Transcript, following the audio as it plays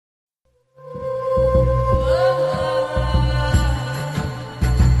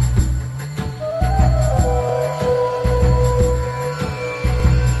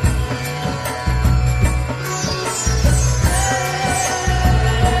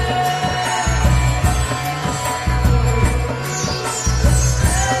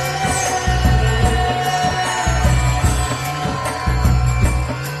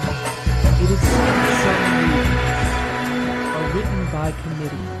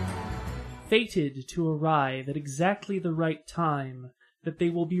fated to arrive at exactly the right time that they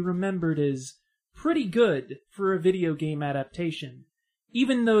will be remembered as pretty good for a video game adaptation,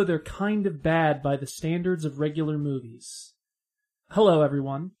 even though they're kind of bad by the standards of regular movies. Hello,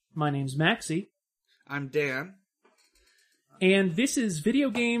 everyone. My name's Maxie. I'm Dan. And this is Video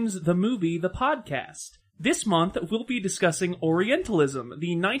Games, the Movie, the Podcast. This month, we'll be discussing Orientalism,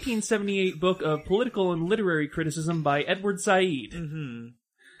 the 1978 book of political and literary criticism by Edward Said.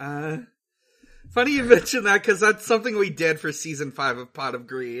 Funny you mention that, because that's something we did for Season 5 of Pot of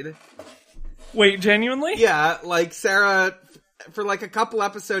Greed. Wait, genuinely? Yeah, like Sarah, for like a couple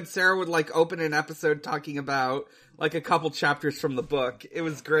episodes, Sarah would like open an episode talking about like a couple chapters from the book. It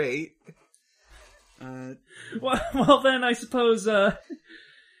was great. Well then, I suppose,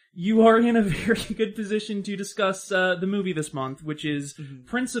 you are in a very good position to discuss the movie this month, which is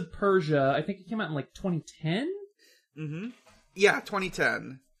Prince of Persia. I think it came out in like 2010? Yeah,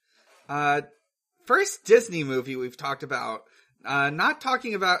 2010. First Disney movie we've talked about. Not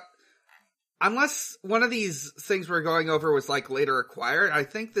talking about... Unless one of these things we're going over was like later acquired, I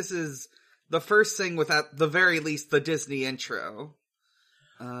think this is the first thing with at the very least the Disney intro.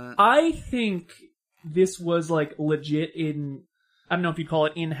 I think this was like legit in... I don't know if you'd call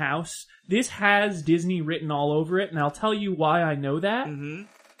it in-house. This has Disney written all over it, and I'll tell you why I know that.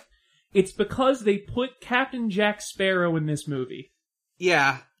 It's because they put Captain Jack Sparrow in this movie.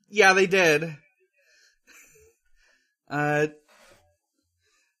 Yeah, they did. The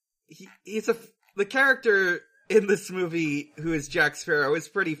character in this movie who is Jack Sparrow is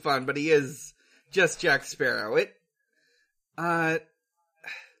pretty fun, but he is just Jack Sparrow. What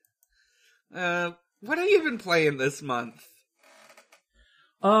are you even playing this month?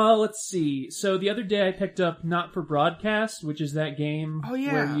 Let's see. So the other day I picked up Not for Broadcast, which is that game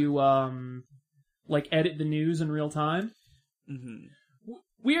where you, like edit the news in real time.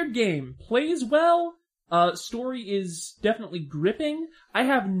 Weird game. Plays well. Story is definitely gripping. I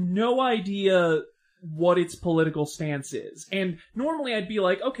have no idea what its political stance is. And normally I'd be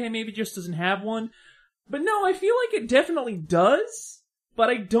like, okay, maybe it just doesn't have one. But no, I feel like it definitely does. But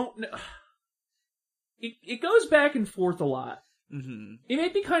I don't know. It goes back and forth a lot. It may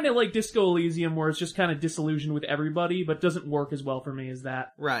be kind of like Disco Elysium, where it's just kind of disillusioned with everybody, but doesn't work as well for me as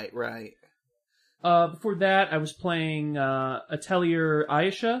that. Right. Before that, I was playing Atelier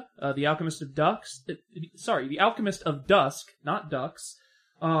Ayesha, The Alchemist of Dusk. The Alchemist of Dusk, not Ducks.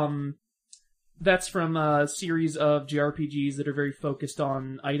 That's from a series of JRPGs that are very focused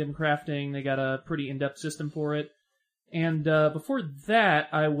on item crafting. They got a pretty in-depth system for it. And before that,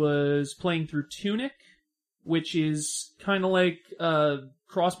 I was playing through Tunic, which is kind of like a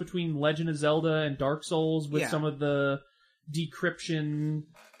cross between Legend of Zelda and Dark Souls with some of the decryption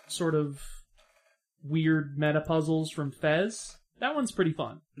sort of weird meta puzzles from Fez. That one's pretty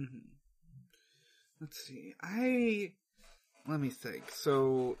fun. Let's see. Let me think.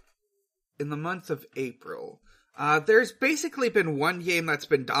 So, in the month of April, there's basically been one game that's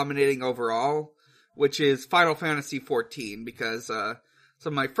been dominating overall, which is Final Fantasy XIV, because some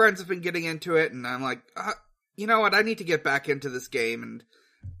of my friends have been getting into it, and I'm like, you know what, I need to get back into this game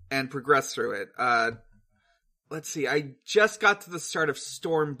and progress through it. Let's see, I just got to the start of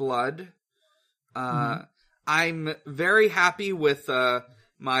Stormblood. I'm very happy with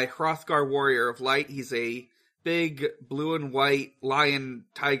my Hrothgar Warrior of Light. He's a big blue and white lion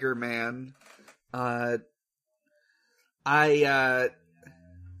tiger man. Let's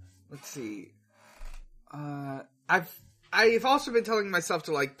see. I've also been telling myself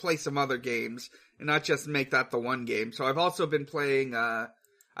to like play some other games and not just make that the one game. So I've also been playing,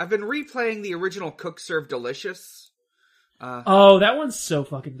 I've been replaying the original Cook Serve Delicious. That one's so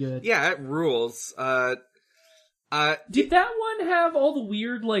fucking good. Yeah, it rules. Did that one have all the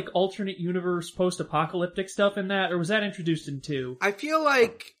weird, like, alternate universe post-apocalyptic stuff in that, or was that introduced in 2? I feel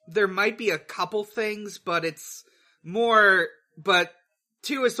like there might be a couple things, but it's more, but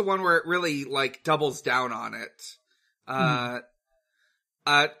 2 is the one where it really, like, doubles down on it.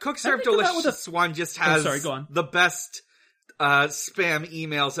 Cook Serve Delicious one just has the best, spam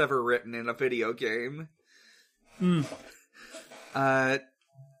emails ever written in a video game.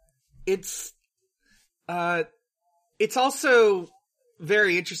 It's also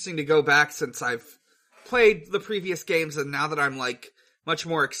very interesting to go back since I've played the previous games, and now that I'm, like, much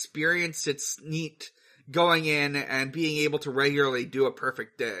more experienced, it's neat going in and being able to regularly do a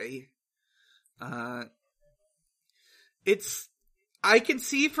perfect day. I can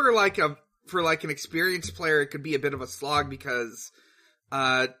see for an experienced player, it could be a bit of a slog because,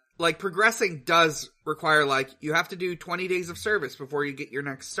 like, progressing does require, like, you have to do 20 days of service before you get your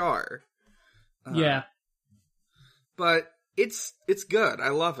next star. Yeah. But it's good. I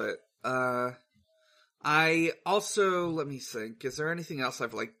love it. I also, let me think, is there anything else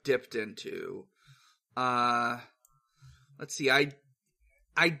I've, like, dipped into? Let's see, I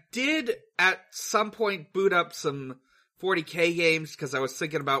did at some point boot up some 40k games, because I was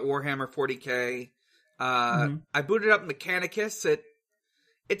thinking about Warhammer 40k. I booted up Mechanicus.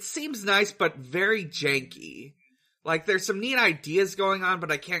 It seems nice, but very janky. Like, there's some neat ideas going on,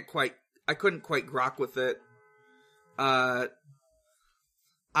 but I couldn't quite grok with it.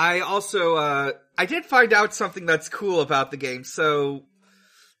 I also, I did find out something that's cool about the game. So,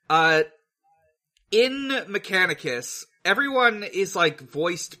 in Mechanicus, everyone is, like,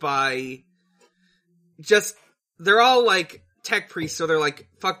 voiced by they're all, like, tech priests, so they're, like,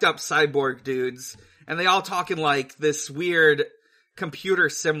 fucked up cyborg dudes, and they all talk in, like, this weird computer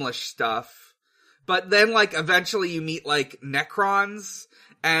simlish stuff. But then, like, eventually you meet, like, Necrons,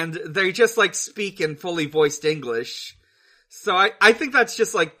 and they just, like, speak in fully voiced English. So I think that's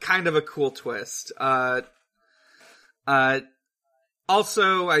just, like, kind of a cool twist. Also,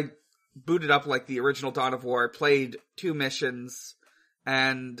 I booted up, like, the original Dawn of War, played 2 missions,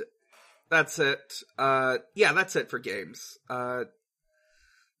 and that's it. Yeah, that's it for games. Do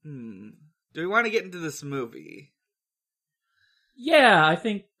we want to get into this movie? Yeah, I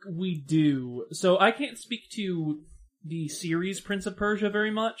think we do. So I can't speak to the series Prince of Persia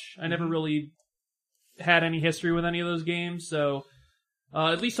very much. I never really had any history with any of those games, so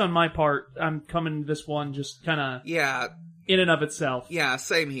at least on my part, I'm coming to this one just kind of in and of itself. Yeah,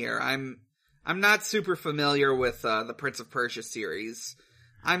 same here. I'm not super familiar with the Prince of Persia series.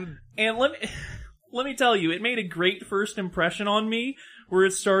 And let me tell you, it made a great first impression on me, where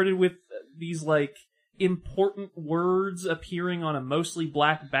it started with these, like, important words appearing on a mostly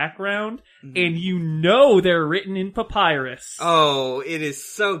black background, and you know they're written in papyrus. Oh, it is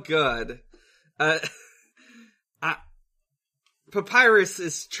so good. Papyrus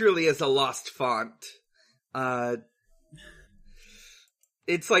is truly as a lost font.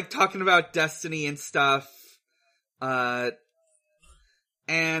 It's like talking about destiny and stuff.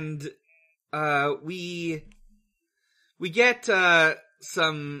 And we get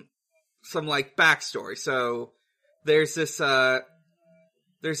some like backstory. So there's this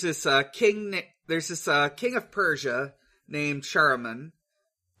king of Persia named Shahraman,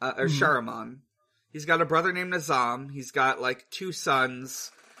 or Shahraman. He's got a brother named Nizam. He's got like 2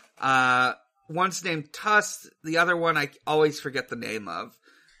 sons. One's named Tusk. The other one I always forget the name of.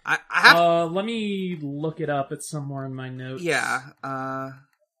 I have let me look it up. It's somewhere in my notes. Yeah.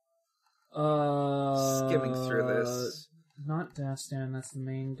 Skimming through this. Not Dastan, that's the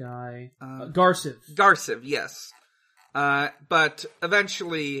main guy. Garsiv. Garsiv, yes. But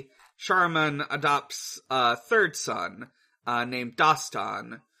eventually, Shahraman adopts a 3rd son, named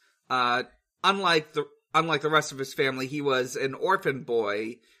Dastan. Unlike the rest of his family, he was an orphan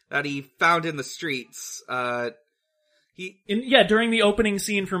boy that he found in the streets. During the opening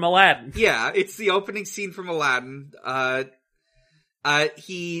scene from Aladdin. Yeah, it's the opening scene from Aladdin.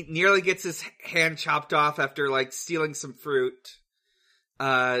 He nearly gets his hand chopped off after, like, stealing some fruit.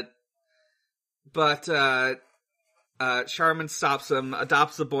 But Shahraman stops him,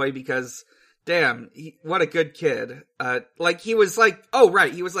 adopts the boy because, damn, what a good kid. He was like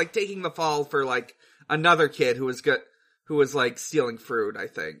taking the fall for, like, another kid who was like stealing fruit, I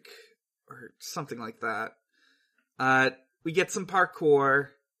think. Or something like that. We get some parkour.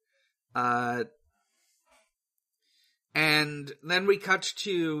 And then we cut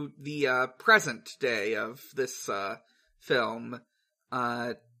to the present day of this film.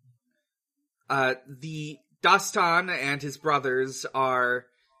 The Dastan and his brothers are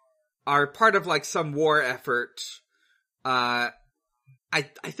part of like some war effort. I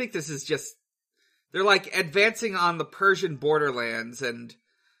think this is just, they're like advancing on the Persian borderlands and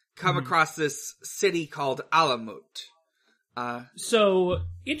come across this city called Alamut. So,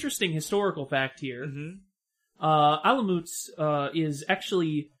 interesting historical fact here. Alamut is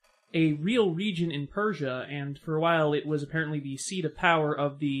actually a real region in Persia, and for a while it was apparently the seat of power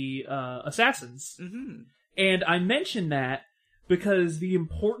of the assassins. And I mention that because the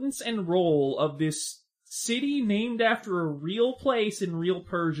importance and role of this city named after a real place in real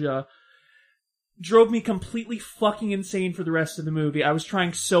Persia drove me completely fucking insane for the rest of the movie. I was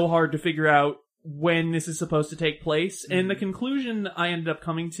trying so hard to figure out when this is supposed to take place, and the conclusion I ended up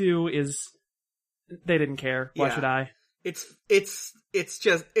coming to is they didn't care. Why should I? It's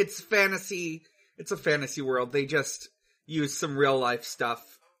fantasy. It's a fantasy world. They just use some real life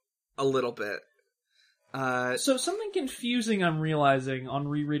stuff a little bit. So something confusing I'm realizing on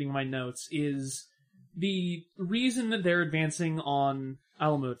rereading my notes is the reason that they're advancing on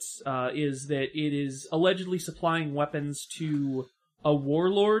Alamut is that it is allegedly supplying weapons to a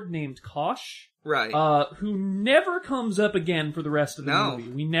warlord named Kosh. Right. Who never comes up again for the rest of the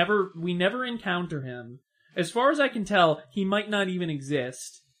movie. We never encounter him. As far as I can tell, he might not even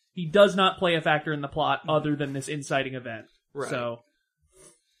exist. He does not play a factor in the plot other than this inciting event. Right. So.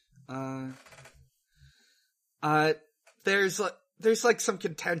 There's like some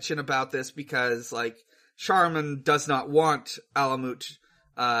contention about this because like Sharman does not want Alamut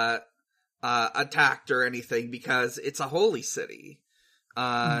attacked or anything because it's a holy city.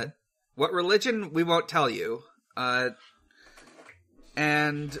 What religion? We won't tell you.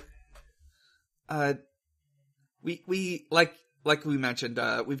 And we like we mentioned,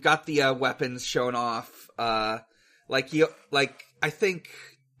 we've got the weapons shown off. I think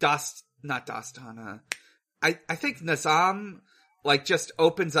not Dostana. I think Nazam like just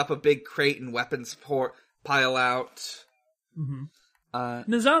opens up a big crate and weapons pile out.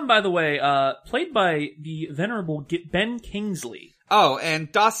 Nazam, by the way, played by the venerable Ben Kingsley. Oh,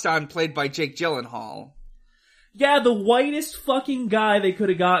 and Dostan played by Jake Gyllenhaal. Yeah, the whitest fucking guy they could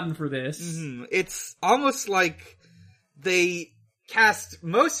have gotten for this. It's almost like they cast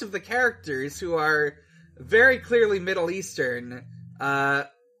most of the characters who are very clearly Middle Eastern,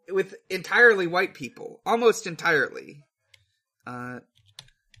 with entirely white people. Almost entirely. I'm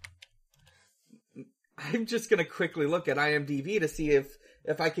just gonna quickly look at IMDb to see if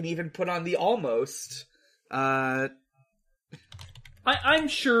I can even put on the almost. I'm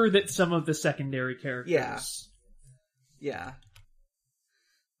sure that some of the secondary characters. Yeah.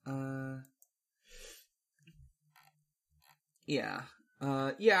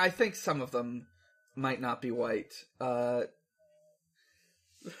 I think some of them might not be white.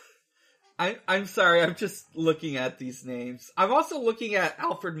 I'm sorry, I'm just looking at these names. I'm also looking at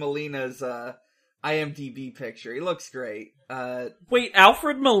Alfred Molina's IMDb picture. He looks great. Wait,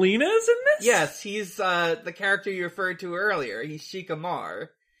 Alfred Molina is in this? Yes, he's the character you referred to earlier. He's Sheik Amar.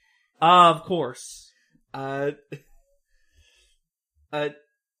 Of course. So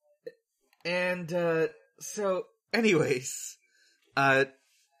anyways,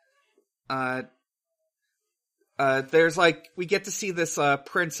 there's like, we get to see this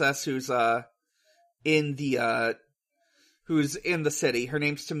princess who's in the city. Her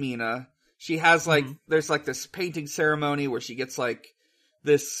name's Tamina. She has like, there's like this painting ceremony where she gets like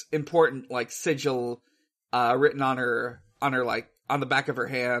this important like sigil written on her like on the back of her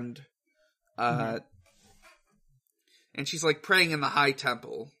hand. And she's like praying in the high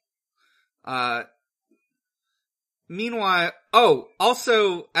temple. Meanwhile,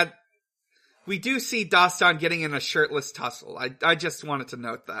 also we do see Dostan getting in a shirtless tussle. I just wanted to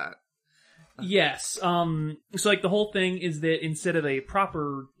note that. Yes. So like the whole thing is that instead of a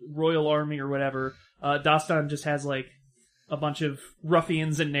proper royal army or whatever, Dostan just has like a bunch of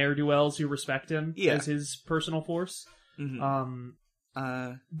ruffians and ne'er-do-wells who respect him as his personal force.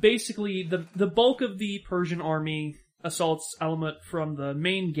 Basically, the bulk of the Persian army assaults Alamut from the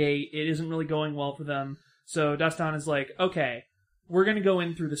main gate. It isn't really going well for them. So Dostan is like, okay, we're gonna go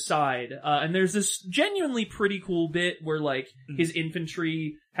in through the side. And there's this genuinely pretty cool bit where like his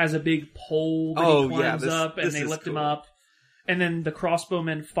infantry has a big pole that he climbs up and they lift him up. And then the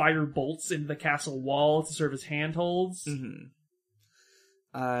crossbowmen fire bolts into the castle wall to serve as handholds.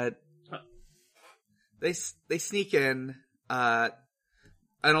 They sneak in, and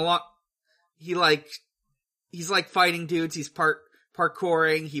he's like fighting dudes. He's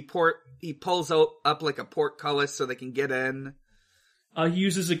parkouring. He pulls up like a portcullis so they can get in. He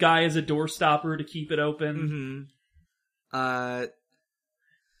uses a guy as a door stopper to keep it open. And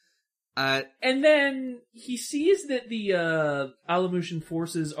then he sees that the Alamushan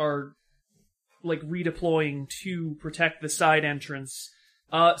forces are like redeploying to protect the side entrance.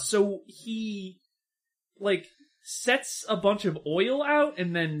 So he like sets a bunch of oil out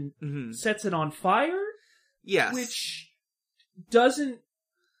and then sets it on fire. Yes. Which doesn't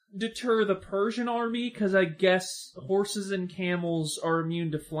deter the Persian army, because I guess horses and camels are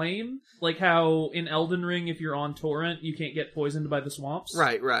immune to flame. Like how in Elden Ring, if you're on Torrent, you can't get poisoned by the swamps.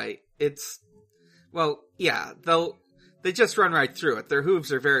 Right. It's... Well, yeah, they just run right through it. Their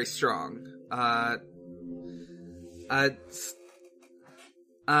hooves are very strong.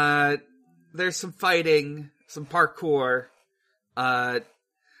 There's some fighting, some parkour.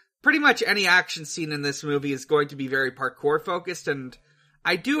 Pretty much any action scene in this movie is going to be very parkour focused, and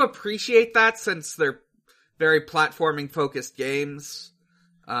I do appreciate that since they're very platforming focused games.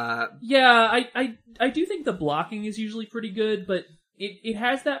 Yeah, I do think the blocking is usually pretty good, but it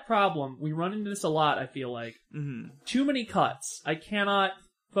has that problem. We run into this a lot, I feel like. Too many cuts. I cannot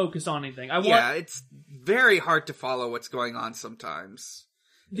focus on anything. It's very hard to follow what's going on sometimes.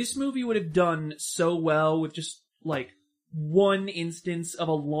 This movie would have done so well with just, like, one instance of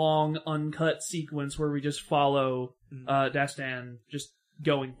a long uncut sequence where we just follow Dastan just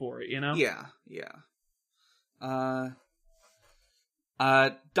going for it, you know? Yeah.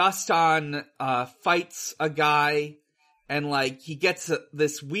 Dastan fights a guy, and like he gets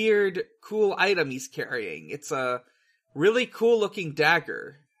this weird, cool item he's carrying. It's a really cool looking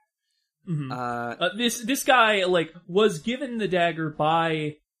dagger. Mm-hmm. This guy like was given the dagger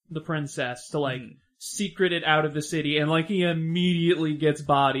by the princess to like secret it out of the city, and like he immediately gets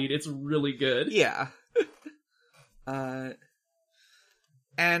bodied. It's really good. Yeah.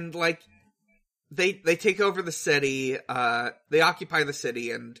 And like they take over the city. They occupy the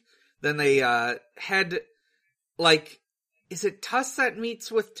city, and then they head like. Is it Tuss that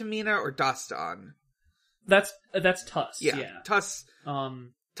meets with Tamina or Dastan? That's Tuss. Yeah. Tuss.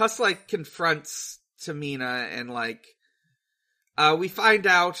 Tuss like confronts Tamina, and like we find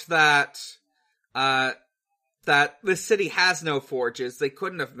out that this city has no forges. They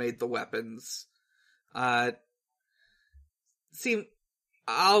couldn't have made the weapons.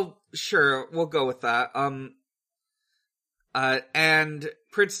 Sure, we'll go with that. And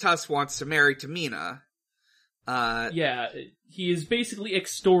Prince Tuss wants to marry Tamina. He is basically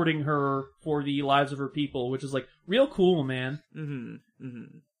extorting her for the lives of her people, which is like real cool, man.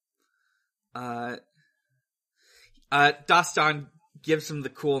 Dastan gives him the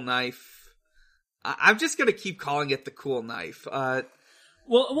cool knife. I'm just gonna keep calling it the cool knife. No,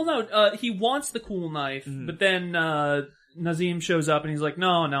 he wants the cool knife, but then Nazim shows up and he's like,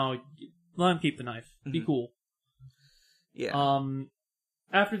 no, let him keep the knife. Be cool. Yeah.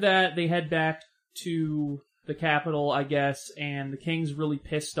 After that, they head back to the capital, I guess, and the king's really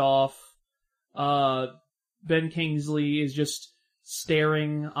pissed off. Ben Kingsley is just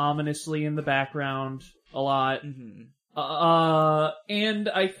staring ominously in the background a lot. And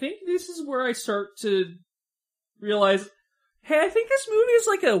I think this is where I start to realize, hey, I think this movie is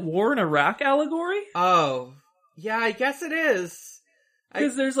like a war in Iraq allegory. Oh. Yeah, I guess it is.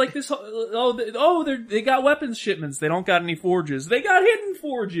 Because there's like this, they got weapons shipments. They don't got any forges. They got hidden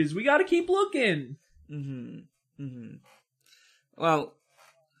forges. We gotta keep looking. Well,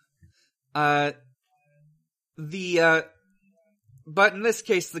 but in this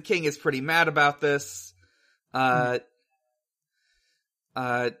case, the king is pretty mad about this. Nazam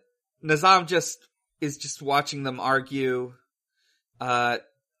is just watching them argue. I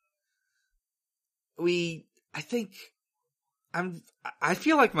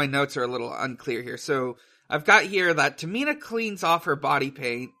feel like my notes are a little unclear here. So I've got here that Tamina cleans off her body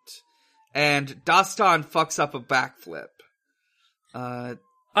paint, and Dastan fucks up a backflip. I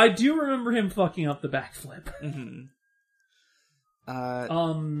do remember him fucking up the backflip.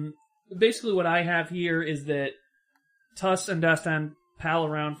 Basically what I have here is that Tuss and Dastan pal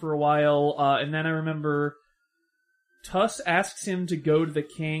around for a while, and then I remember Tuss asks him to go to the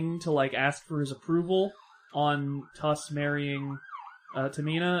king to like ask for his approval on Tuss marrying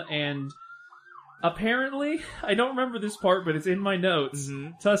Tamina, and apparently, I don't remember this part, but it's in my notes.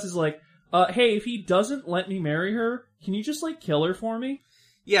 Tuss is like, hey, if he doesn't let me marry her, can you just, like, kill her for me?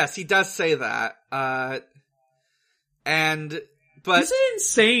 Yes, he does say that. But... This is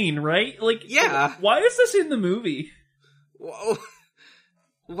insane, right? Like, yeah. Why is this in the movie? Whoa.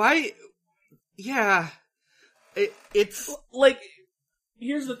 Why? Yeah. It's... Like,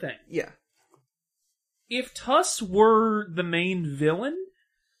 here's the thing. Yeah. If Tuss were the main villain,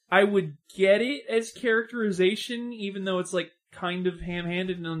 I would get it as characterization, even though it's, like, kind of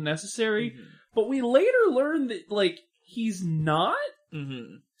ham-handed and unnecessary. But we later learn that, like, he's not.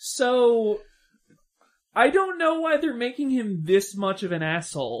 So, I don't know why they're making him this much of an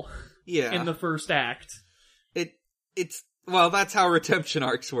asshole in the first act. Well, that's how redemption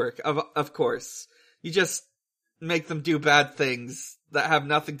arcs work, of course. You just make them do bad things that have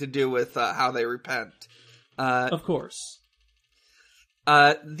nothing to do with how they repent. Of course.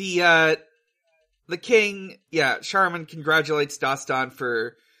 The king, Charman congratulates Dastan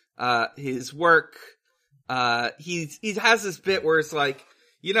for his work. He has this bit where it's like,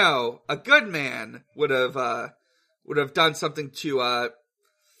 you know, a good man would have done something to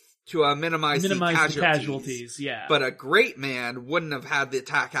minimize the casualties. Yeah. But a great man wouldn't have had the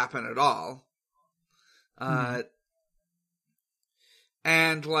attack happen at all.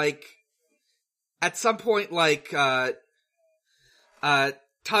 And like, at some point, like,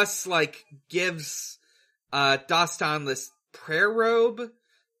 Tuss, like, gives, Dastan this prayer robe,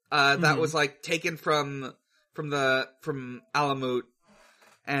 that was, like, taken from Alamut,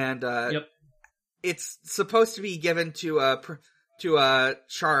 and, it's supposed to be given to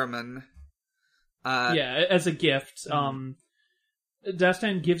Charman. As a gift.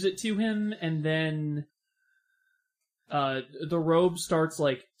 Dastan gives it to him, and then, the robe starts,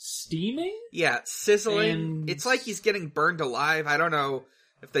 like, steaming? Yeah, sizzling. It's like he's getting burned alive. I don't know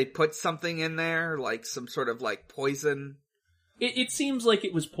if they put something in there, like some sort of, like, poison. It seems like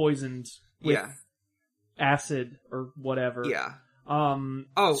it was poisoned with acid or whatever. Yeah.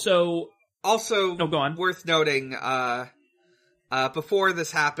 So... Also, go on. Worth noting, before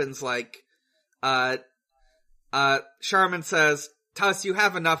this happens, like, Charmin says, Tuss, you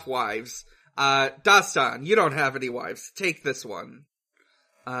have enough wives. Dastan, you don't have any wives. Take this one.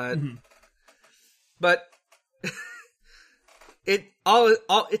 But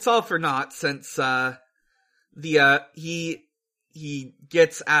it's all for naught since he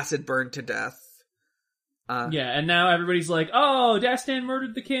gets acid burned to death. And now everybody's like, oh, Dastan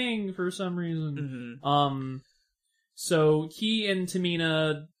murdered the king for some reason. So he and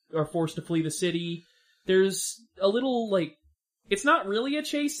Tamina are forced to flee the city. There's a little, like, it's not really a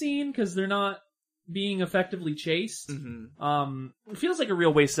chase scene because they're not being effectively chased. It feels like a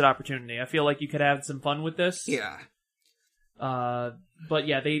real wasted opportunity. I feel like you could have some fun with this. Yeah. But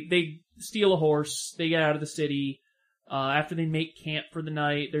yeah, they steal a horse, they get out of the city. After they make camp for the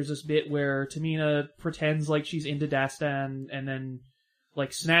night, there's this bit where Tamina pretends like she's into Dastan and then,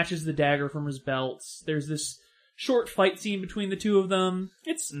 like, snatches the dagger from his belt. There's this short fight scene between the two of them.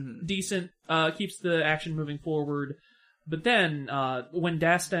 It's decent, keeps the action moving forward. But then, when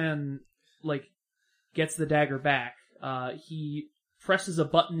Dastan, like, gets the dagger back, he presses a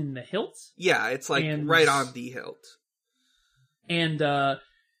button in the hilt. Yeah, it's, like, right on the hilt. And,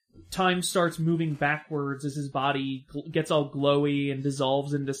 time starts moving backwards as his body gets all glowy and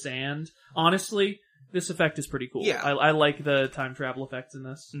dissolves into sand. Honestly, this effect is pretty cool. Yeah. I like the time travel effects in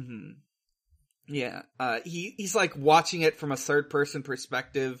this. Yeah. He's like watching it from a third person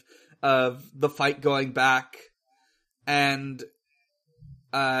perspective of the fight going back. And,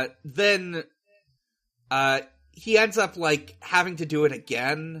 then, he ends up, like, having to do it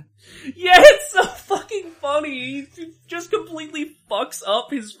again. Yeah, it's so fucking funny. He just completely fucks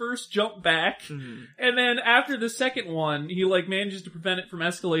up his first jump back. And then after the second one, he, like, manages to prevent it from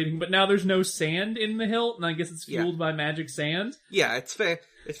escalating, but now there's no sand in the hilt, and I guess it's fueled by magic sand. Yeah, it's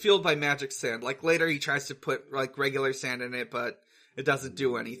fueled by magic sand. Like, later he tries to put, like, regular sand in it, but it doesn't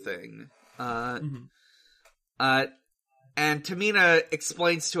do anything. And Tamina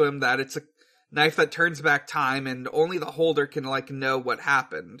explains to him that it's a knife that turns back time, and only the holder can, like, know what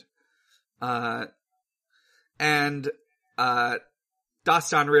happened. And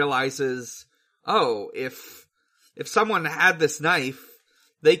Dastan realizes, if someone had this knife,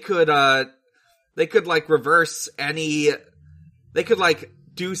 they could, like, reverse they could, like,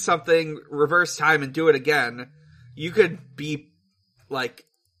 do something, reverse time and do it again. You could be, like,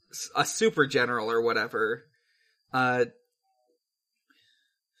 a super general or whatever.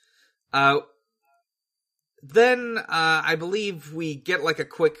 Then, I believe we get, like, a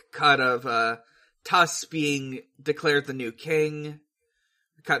quick cut of, Tuss being declared the new king.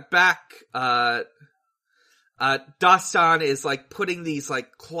 Cut back, Dastan is, like, putting these, like,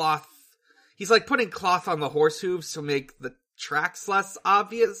 he's, like, putting cloth on the horse hooves to make the tracks less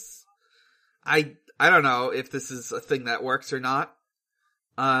obvious. I don't know if this is a thing that works or not.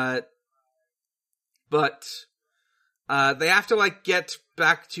 But, they have to, like, get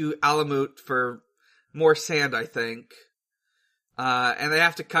back to Alamut for more sand, I think. And they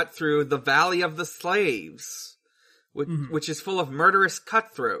have to cut through the Valley of the Slaves, which is full of murderous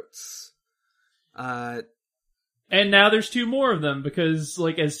cutthroats. And now there's two more of them, because,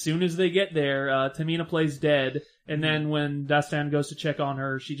 like, as soon as they get there, Tamina plays dead, and then when Dastan goes to check on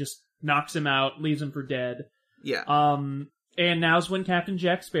her, she just knocks him out, leaves him for dead. Yeah. And now's when Captain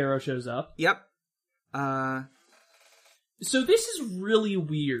Jack Sparrow shows up. Yep. So this is really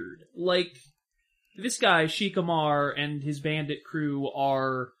weird. Like, this guy, Shikamaru, and his bandit crew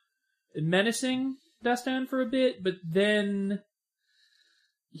are menacing Dastan for a bit, but then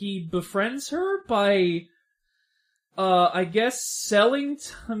he befriends her by, I guess, selling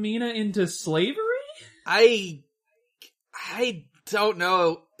Tamina into slavery? I don't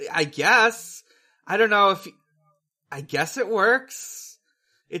know. I guess. I don't know if... I guess it works.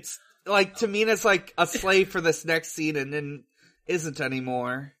 It's like, Tamina's like a slave for this next scene and then isn't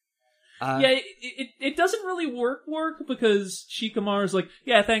anymore. Yeah, it doesn't really work because Shikamaru's like,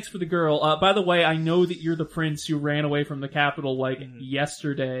 yeah, thanks for the girl. By the way, I know that you're the prince who ran away from the capital, like,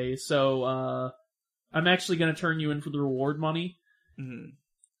 yesterday, so, I'm actually gonna turn you in for the reward money.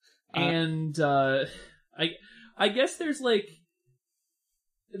 And, I guess there's, like,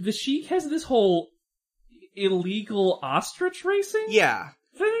 the Sheik has this whole illegal ostrich racing? Yeah.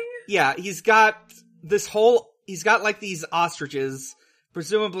 Thing? Yeah, he's got like these ostriches,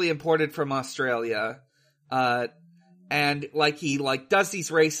 presumably imported from Australia, and, like, he, like, does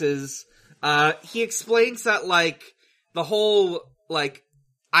these races. He explains that, like, the whole, like,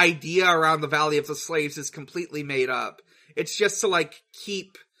 idea around the Valley of the Slaves is completely made up. It's just to, like,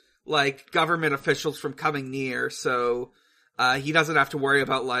 keep, like, government officials from coming near, so, he doesn't have to worry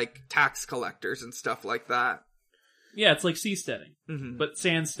about, like, tax collectors and stuff like that. Yeah, it's like seasteading, but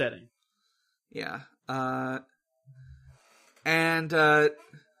sandsteading. Yeah. They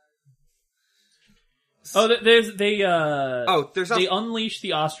unleash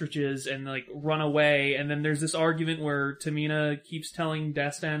the ostriches and like run away, and then there's this argument where Tamina keeps telling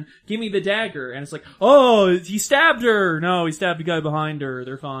Dastan, "Give me the dagger," and it's like, "Oh, he stabbed her." No, he stabbed the guy behind her.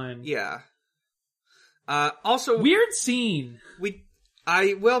 They're fine. Yeah. Also, weird scene.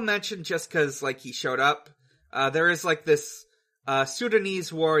 I will mention, just because like he showed up, there is like this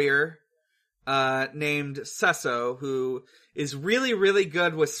Sudanese warrior named Sesso who is really, really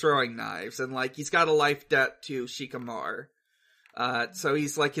good with throwing knives, and like he's got a life debt to Shikamaru. So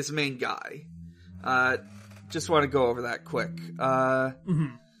he's like his main guy. Just want to go over that quick.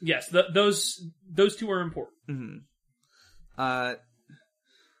 Yes, those two are important. Let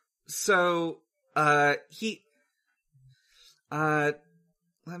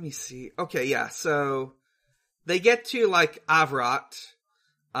me see. Okay, yeah, so they get to like Avrat.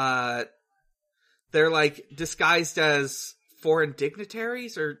 They're like disguised as foreign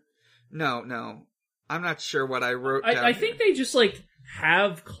dignitaries, or no. I'm not sure what I wrote down. I think they just like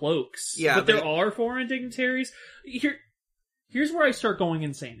have cloaks. Yeah, but there are foreign dignitaries. Here's where I start going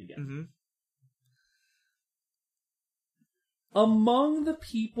insane again. Among the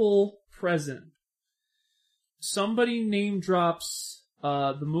people present, somebody name drops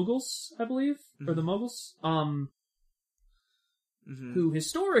the Mughals, I believe, or the Mughals, who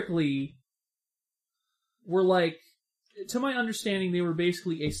historically were like, to my understanding, they were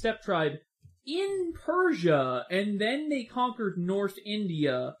basically a steppe tribe in Persia, and then they conquered North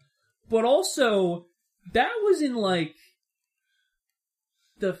India, but also, that was in like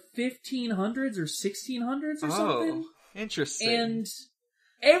the 1500s or 1600s or something. Interesting. And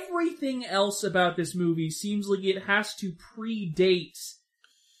everything else about this movie seems like it has to predate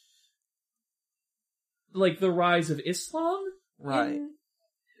like the rise of Islam in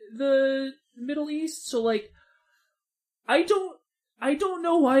the Middle East. So like, I don't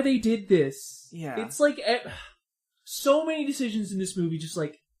know why they did this. Yeah. It's like so many decisions in this movie just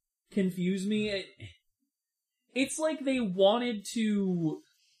like confuse me. It's like they wanted to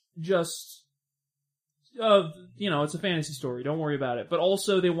just it's a fantasy story, don't worry about it. But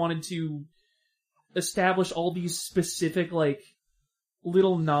also they wanted to establish all these specific, like,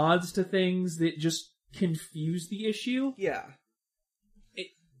 little nods to things that just confuse the issue. Yeah.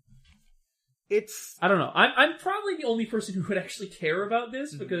 I don't know. I'm probably the only person who would actually care about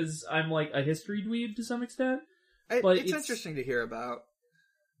this, because I'm, like, a history dweeb to some extent. But it's interesting to hear about.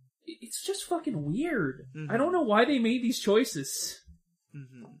 It's just fucking weird. I don't know why they made these choices.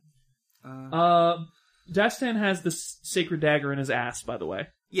 Dastan has the sacred dagger in his ass, by the way.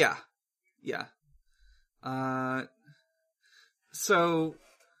 Yeah.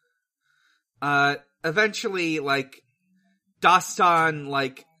 Eventually, like, Dastan,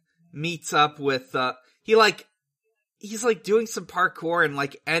 like, meets up with, he's, like, doing some parkour and,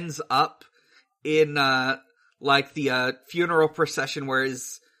 like, ends up in, like, the, funeral procession where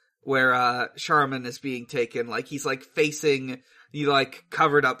Sharuman is being taken. Like, he's, like, facing the, like,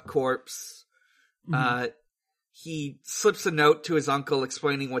 covered up corpse. He slips a note to his uncle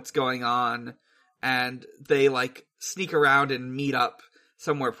explaining what's going on, and they, like, sneak around and meet up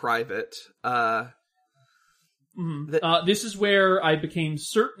somewhere private. This is where I became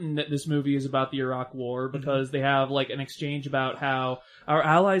certain that this movie is about the Iraq War, because they have, like, an exchange about how our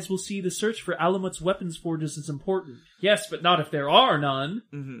allies will see the search for Alamut's weapons forges as important. Yes, but not if there are none.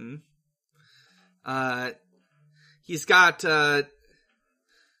 He's got,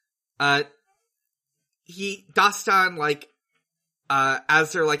 Dastan, like,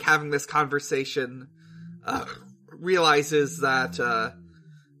 as they're, like, having this conversation, realizes that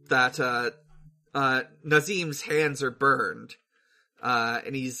Nazim's hands are burned,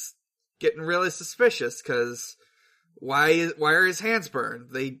 and he's getting really suspicious, cause why are his hands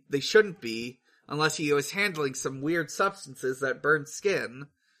burned? They shouldn't be, unless he was handling some weird substances that burn skin.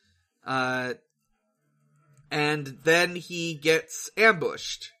 And then he gets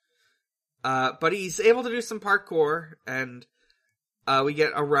ambushed. But he's able to do some parkour, and we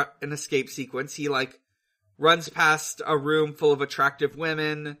get an escape sequence. He, like, runs past a room full of attractive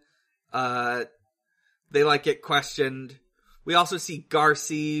women. They, like, get questioned. We also see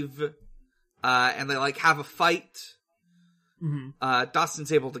Garciv, and they, like, have a fight.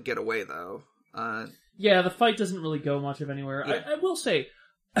 Dawson's able to get away, though. Yeah, the fight doesn't really go much of anywhere. Yeah. I will say,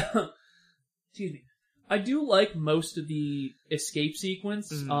 excuse me, I do like most of the escape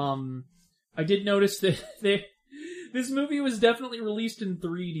sequence. Mm-hmm. I did notice that this movie was definitely released in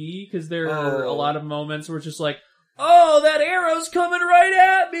 3D, because there are a lot of moments where it's just like, oh, that arrow's coming right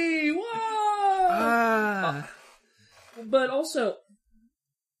at me! Whoa! But also,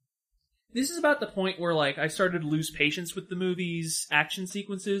 this is about the point where, like, I started to lose patience with the movie's action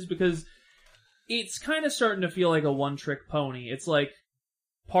sequences, because it's kind of starting to feel like a one-trick pony. It's like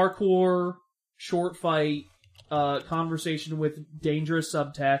parkour, short fight, conversation with dangerous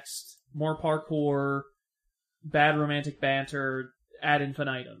subtext, more parkour, bad romantic banter, ad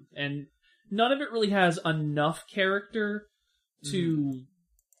infinitum. And none of it really has enough character to...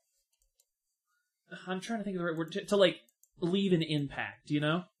 I'm trying to think of the right word. To like, leave an impact, you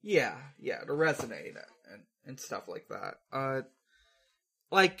know? Yeah, to resonate and stuff like that.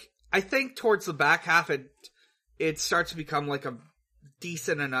 Like, I think towards the back half, it starts to become like a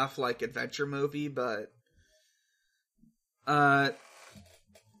decent enough, like, adventure movie, but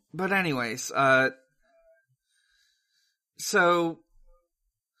anyways, so,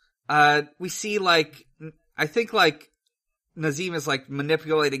 we see, like, I think, like, Nazim is, like,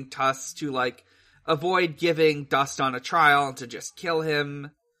 manipulating Tuss to, like, avoid giving Dastan a trial and to just kill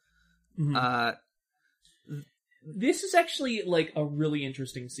him. Mm-hmm. This is actually, like, a really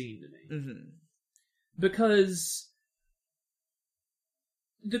interesting scene to me. Mm-hmm. Because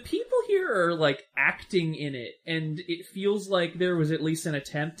the people here are, like, acting in it, and it feels like there was at least an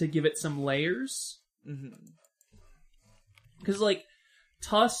attempt to give it some layers. Mm-hmm. Because, like,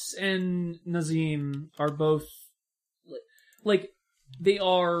 Tuss and Nazim are both, like, they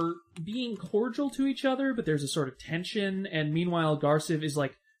are being cordial to each other, but there's a sort of tension, and meanwhile Garciv is,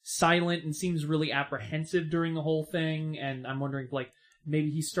 like, silent and seems really apprehensive during the whole thing, and I'm wondering if, like, maybe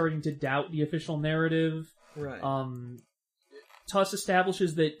he's starting to doubt the official narrative. Right. Tuss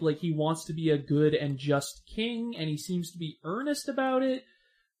establishes that, like, he wants to be a good and just king, and he seems to be earnest about it,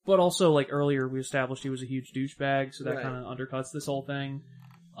 but also, like, earlier we established he was a huge douchebag, so that kind of undercuts this whole thing.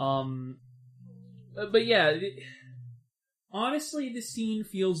 But yeah, honestly, this scene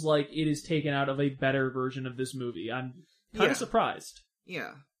feels like it is taken out of a better version of this movie. I'm kind of surprised.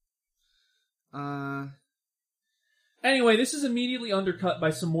 Yeah. Anyway, this is immediately undercut by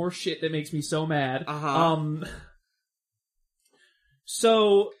some more shit that makes me so mad.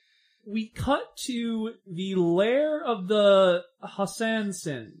 So, we cut to the lair of the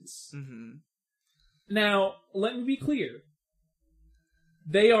Hassansins. Mm-hmm. Now, let me be clear.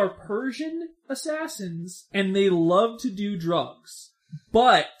 They are Persian assassins, and they love to do drugs.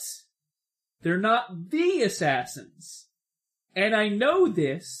 But, they're not the assassins. And I know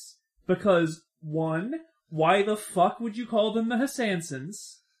this because, 1, why the fuck would you call them the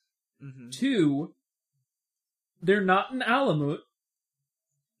Hassansins? Mm-hmm. 2, they're not an Alamut.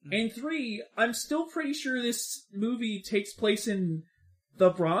 And 3, I'm still pretty sure this movie takes place in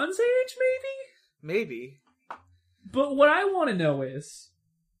the Bronze Age, maybe? Maybe. But what I want to know is,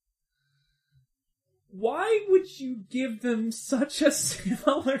 why would you give them such a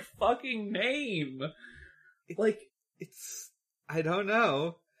similar fucking name? I don't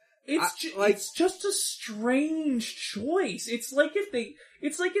know. It's just a strange choice. It's like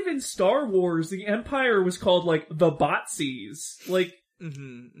if in Star Wars the Empire was called, like, the Botsees. Like,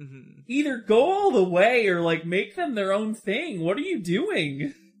 either go all the way or, like, make them their own thing. What are you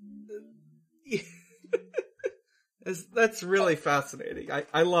doing? That's really fascinating.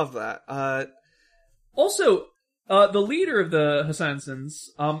 I love that. Also, the leader of the Hassansins,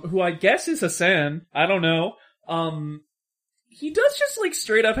 who I guess is Hassan, I don't know, he does just, like,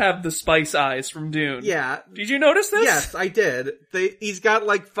 straight up have the spice eyes from Dune. Yeah. Did you notice this? Yes, I did. He's got,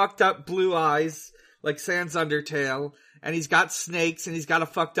 like, fucked up blue eyes, like Sans Undertale, and he's got snakes, and he's got a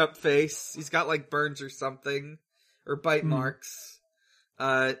fucked up face. He's got, like, burns or something. Or bite marks.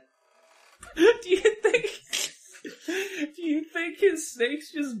 Do you think his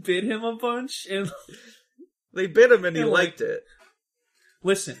snakes just bit him a bunch? And they bit him and he liked it.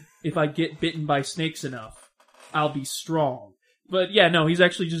 Listen, if I get bitten by snakes enough, I'll be strong. But yeah, no, he's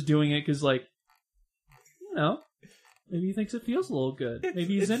actually just doing it because, like, you know, maybe he thinks it feels a little good.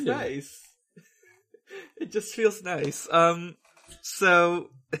 Maybe he's into nice. It just feels nice. So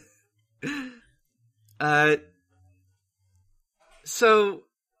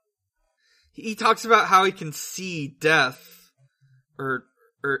he talks about how he can see death, or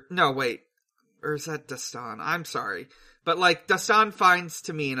no, wait, or is that Dastan? I'm sorry, but, like, Dastan finds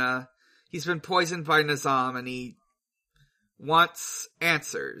Tamina. He's been poisoned by Nizam, and he wants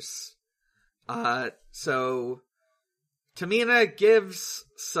answers. So Tamina gives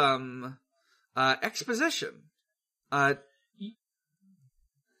some exposition.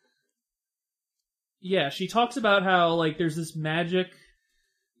 Yeah, she talks about how, like, there's this magic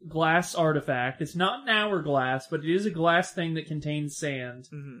glass artifact. It's not an hourglass, but it is a glass thing that contains sand.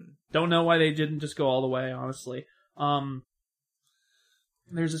 Mm-hmm. Don't know why they didn't just go all the way, honestly.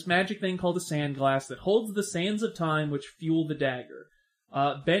 There's this magic thing called a sand glass that holds the sands of time which fuel the dagger.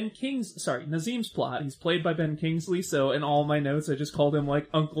 Nazim's plot, he's played by Ben Kingsley, so in all my notes I just called him, like,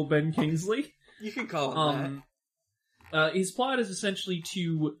 Uncle Ben Kingsley. You can call him that. His plot is essentially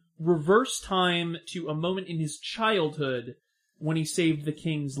to reverse time to a moment in his childhood when he saved the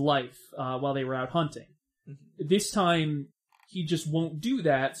king's life while they were out hunting. Mm-hmm. This time, he just won't do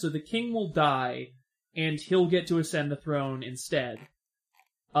that, so the king will die, and he'll get to ascend the throne instead.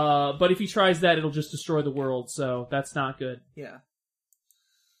 But if he tries that, it'll just destroy the world, so that's not good. Yeah.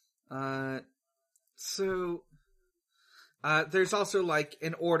 There's also, like,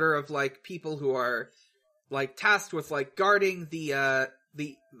 an order of, like, people who are, like, tasked with, like, guarding the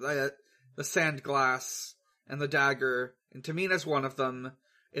sand glass and the dagger, and Tamina's one of them.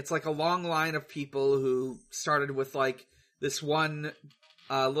 It's, like, a long line of people who started with, like, this one,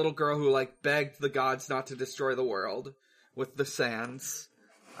 little girl who, like, begged the gods not to destroy the world with the sands.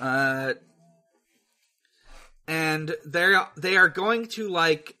 And they are going to,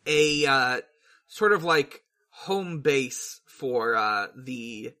 like, a, sort of, like, home base for, or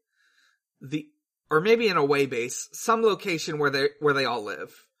maybe an away base, some location where they all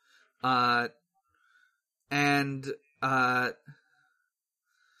live. Let's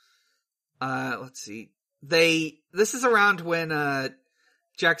see. This is around when,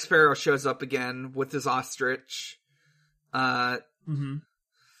 Jack Sparrow shows up again with his ostrich. Mm-hmm.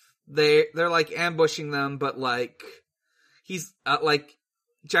 They're like ambushing them, but like, he's, like,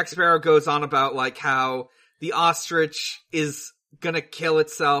 Jack Sparrow goes on about like how the ostrich is gonna kill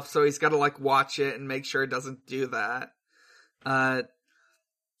itself, so he's gotta like watch it and make sure it doesn't do that.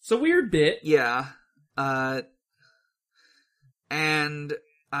 It's a weird bit. Yeah. They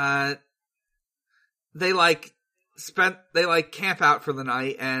camp out for the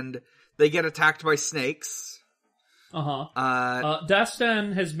night and they get attacked by snakes.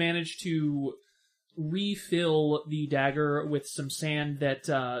 Dastan has managed to refill the dagger with some sand that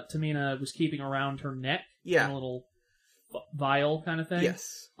Tamina was keeping around her neck. Yeah. In a little vial kind of thing.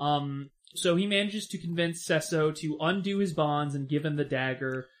 Yes. So he manages to convince Sesso to undo his bonds and give him the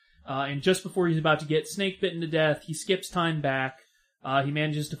dagger. And just before he's about to get snake bitten to death, he skips time back. He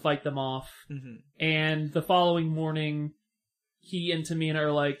manages to fight them off. Mm-hmm. And the following morning, he and Tamina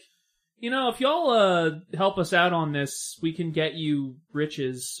are like, you know, if y'all help us out on this, we can get you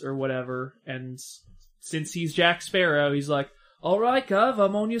riches or whatever. And since he's Jack Sparrow, he's like, all right, Gov,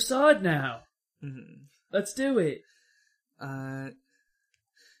 I'm on your side now. Mm-hmm. Let's do it.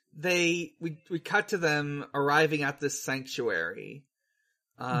 We cut to them arriving at this sanctuary.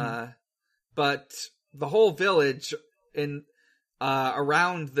 But the whole village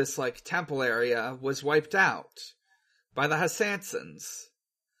around this, like, temple area was wiped out by the Hassansins.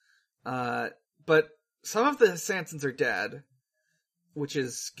 But some of the Hassansins are dead, which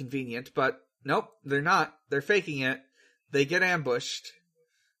is convenient, but nope, they're not. They're faking it. They get ambushed.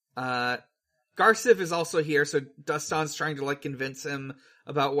 Garciv is also here, so Dastan's trying to, like, convince him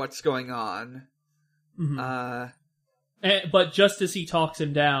about what's going on. Mm-hmm. But just as he talks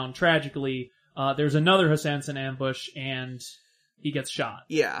him down, tragically, there's another Hassansin ambush, and he gets shot.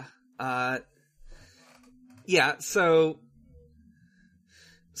 Yeah. So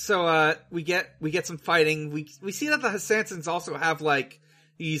we get some fighting. We see that the Hassansins also have, like,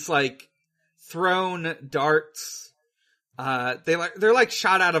 these, like, thrown darts. They're like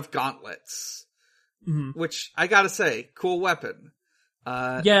shot out of gauntlets. Mm-hmm. Which, I gotta say, cool weapon.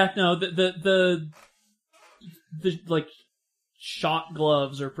 The like, shot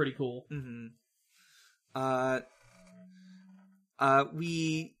gloves are pretty cool. Mm-hmm.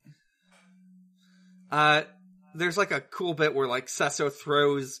 There's like a cool bit where, like, Sesso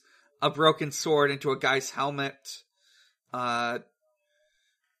throws a broken sword into a guy's helmet. Dastan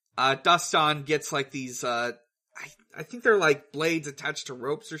gets, like, these, I think they're like blades attached to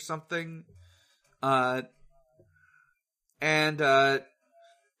ropes or something. And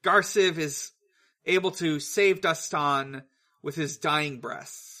Garciv is able to save Dastan with his dying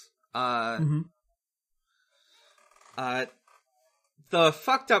breaths. Mm-hmm. The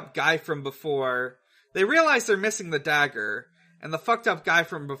fucked up guy from before, they realize they're missing the dagger, and the fucked up guy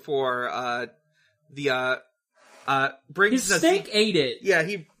from before, brings his snake ate it. Yeah,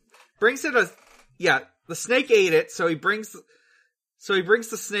 he brings it the snake ate it, so he brings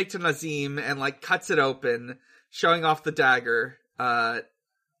the snake to Nazim and, like, cuts it open, showing off the dagger.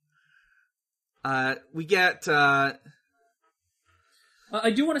 We get, I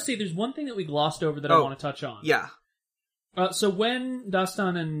do want to say there's one thing that we glossed over that I want to touch on. Yeah. So when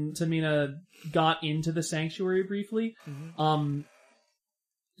Dastan and Tamina got into the sanctuary briefly, Tamina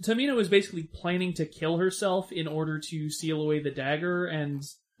was basically planning to kill herself in order to seal away the dagger, and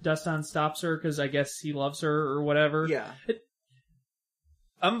Dastan stops her because I guess he loves her or whatever. Yeah.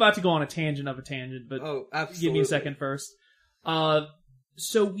 I'm about to go on a tangent of a tangent, but give me a second first.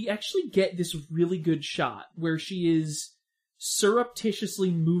 So we actually get this really good shot where she is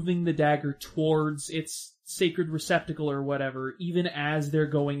surreptitiously moving the dagger towards its sacred receptacle or whatever, even as they're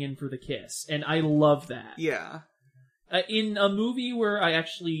going in for the kiss. And I love that. Yeah. In a movie where I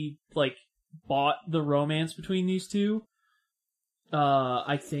actually, bought the romance between these two,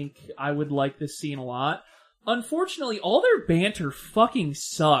 I think I would like this scene a lot. Unfortunately, all their banter fucking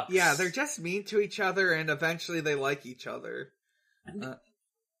sucks. Yeah, they're just mean to each other, and eventually they like each other.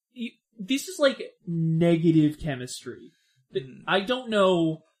 This is negative chemistry. I don't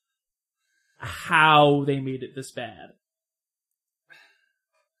know how they made it this bad.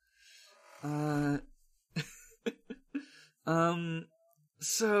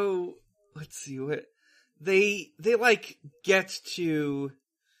 So let's see what they get to.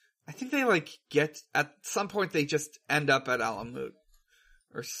 I think they get at some point. They just end up at Alamut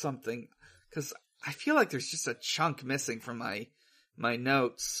or something, because I feel like there's just a chunk missing from my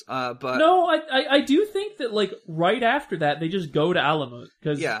notes. But no, I do think that right after that they just go to Alamut,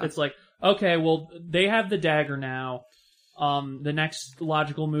 because it's okay, well they have the dagger now. The next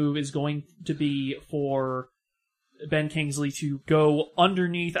logical move is going to be for Ben Kingsley to go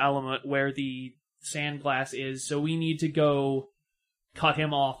underneath Alamut where the sand glass is, so we need to go cut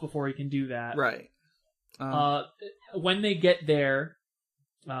him off before he can do that. Right. When they get there,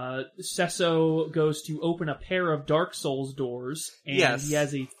 Sesso goes to open a pair of Dark Souls doors, and he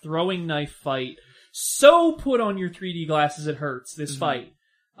has a throwing knife fight. So put on your 3D glasses it hurts, this fight.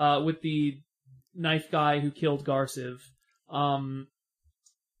 With the knife guy who killed Garciv.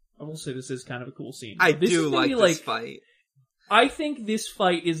 I will say this is kind of a cool scene. I do like this fight. I think this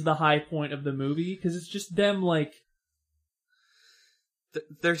fight is the high point of the movie, because it's just them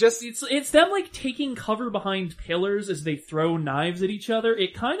they're just... It's them taking cover behind pillars as they throw knives at each other.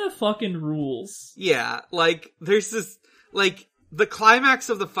 It kind of fucking rules. Yeah, there's this, the climax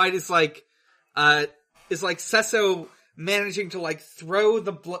of the fight is Sesso managing to throw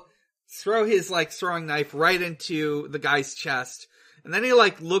his throwing knife right into the guy's chest. And then he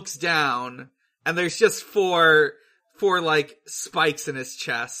looks down and there's just four spikes in his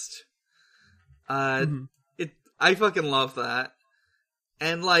chest. I fucking love that.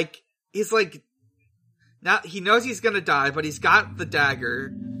 And he's now he knows he's gonna die, but he's got the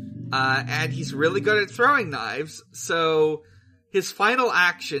dagger, and he's really good at throwing knives, so his final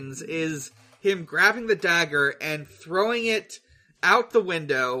actions is him grabbing the dagger and throwing it out the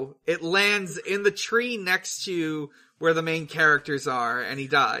window. It lands in the tree next to where the main characters are, and he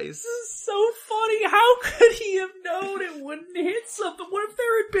dies. This is so funny. How could he have known it wouldn't hit something? What if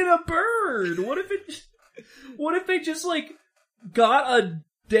there had been a bird? What if they just got a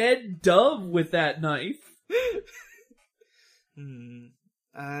dead dove with that knife?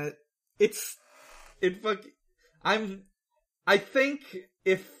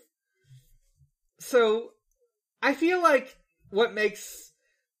 I feel like what makes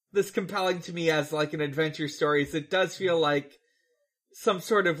this compelling to me as an adventure story is it does feel like some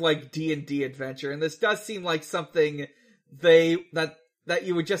sort of D&D adventure, and this does seem like something that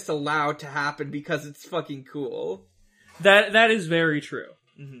you would just allow to happen because it's fucking cool. That is very true.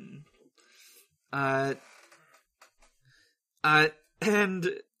 Mm-hmm. And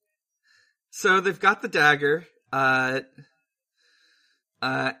so they've got the dagger, and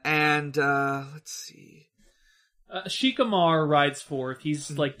let's see. Shikamaru rides forth. He's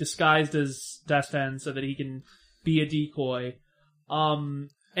disguised as Dastan so that he can be a decoy. And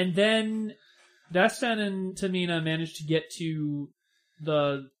then Dastan and Tamina manage to get to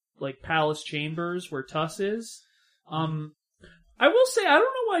the palace chambers where Tuss is. I will say, I don't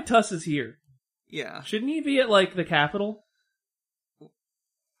know why Tuss is here. Yeah. Shouldn't he be at, the capital?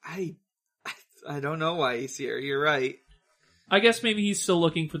 I don't know why he's here. You're right. I guess maybe he's still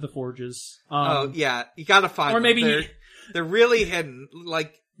looking for the forges. Yeah. You gotta find them. Or maybe they're really hidden.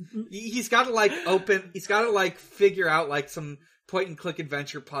 He's gotta, he's gotta, figure out, some point-and-click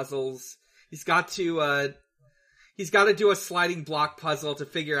adventure puzzles. He's got to do a sliding block puzzle to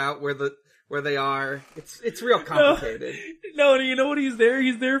figure out where they are. It's real complicated. No, you know what he's there?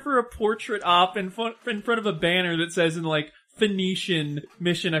 He's there for a portrait op in front of a banner that says in Phoenician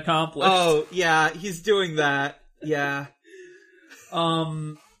mission accomplished. Oh, yeah, he's doing that. Yeah.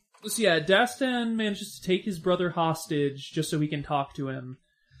 So yeah, Dastan manages to take his brother hostage just so he can talk to him.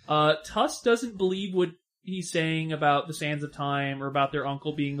 Tusk doesn't believe what he's saying about the Sands of Time or about their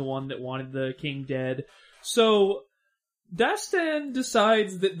uncle being the one that wanted the king dead. So Dastan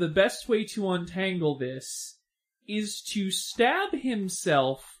decides that the best way to untangle this is to stab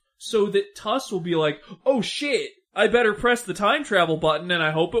himself so that Tusk will be like, oh shit, I better press the time travel button and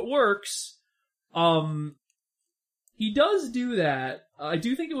I hope it works. He does do that. I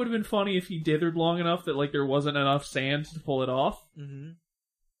do think it would have been funny if he dithered long enough that like there wasn't enough sand to pull it off. Mm-hmm.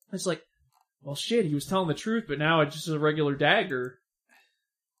 It's like, well shit, he was telling the truth, but now it's just a regular dagger.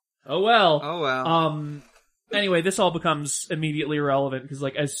 Oh well. Anyway, this all becomes immediately irrelevant, because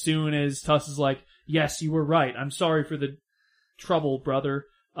like as soon as Tusk is like, yes, you were right, I'm sorry for the trouble, brother,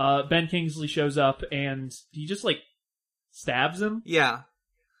 Ben Kingsley shows up and he just like stabs him. Yeah.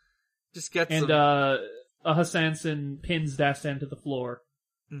 Just gets him. And Hassanson pins Dastan to the floor.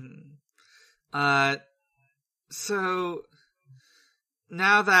 Mm-hmm. So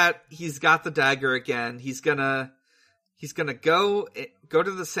now that he's got the dagger again, he's gonna go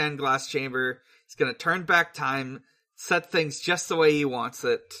to the Sandglass Chamber. He's gonna turn back time, set things just the way he wants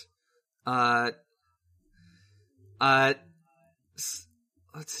it. Let's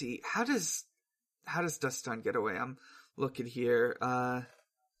see. How does Dastan get away? I'm looking here.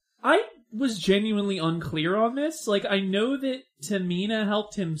 I was genuinely unclear on this. Like, I know that Tamina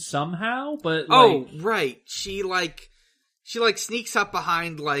helped him somehow, but like... Oh, right. She sneaks up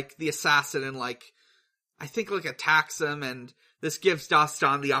behind, like, the assassin and, like, I think, like, attacks him, and this gives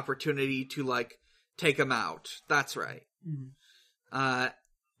Dastan the opportunity to, like, take him out. That's right. Mm-hmm.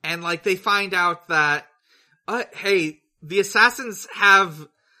 And, like, they find out that, hey, the assassins have,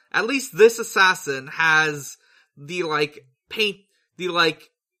 at least this assassin has the, like,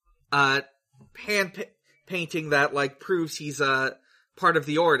 hand painting that, like, proves he's part of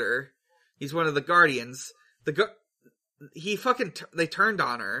the Order. He's one of the Guardians. They turned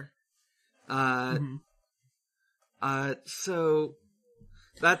on her. So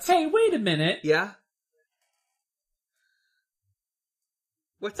that's... Hey, wait a minute. Yeah?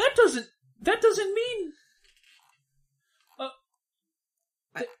 What's... That doesn't mean...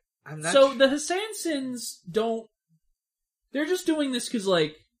 I'm not so the Hassansins don't... They're just doing this because,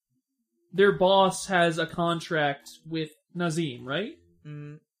 like, their boss has a contract with Nazim, right?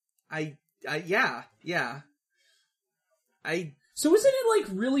 Yeah. So isn't it, like,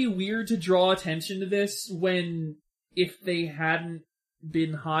 really weird to draw attention to this when, if they hadn't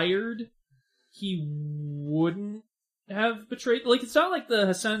been hired, he wouldn't have betrayed... Like, it's not like the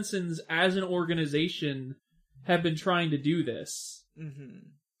Hassansins, as an organization, have been trying to do this. Mm-hmm.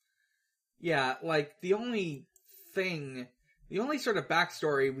 Yeah, like, the only sort of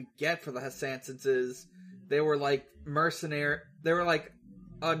backstory we get for the Hassansins is they were, like, they were, like,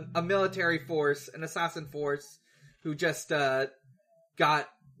 a military force, an assassin force, who just, gotten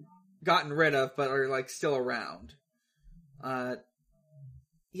rid of, but are, like, still around.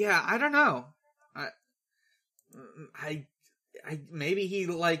 Yeah, I don't know. I maybe he,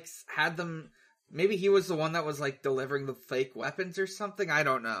 like, had them, maybe he was the one that was, like, delivering the fake weapons or something? I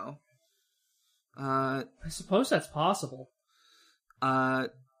don't know. I suppose that's possible.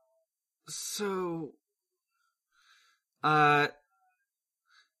 So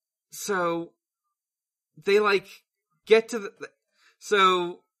they, like, get to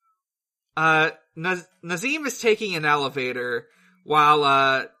Nazim is taking an elevator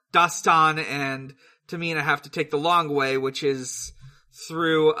while, Dastan and Tamina have to take the long way, which is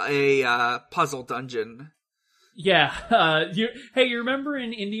through a, puzzle dungeon. Yeah, you remember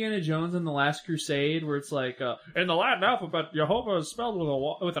in Indiana Jones and the Last Crusade where it's like, in the Latin alphabet, Jehovah is spelled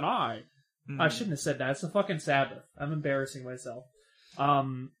with an I. I shouldn't have said that. It's the fucking Sabbath. I'm embarrassing myself.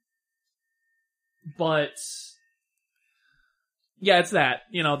 But yeah, it's that.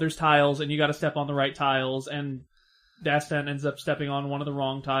 You know, there's tiles and you gotta step on the right tiles, and Dastan ends up stepping on one of the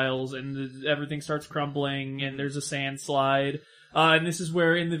wrong tiles and everything starts crumbling and there's a sand slide. And this is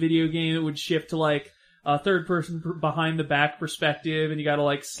where in the video game it would shift to like a third person behind the back perspective, and you gotta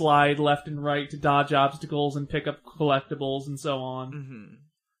like slide left and right to dodge obstacles and pick up collectibles and so on.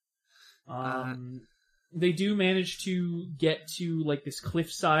 Mm-hmm. They do manage to get to like this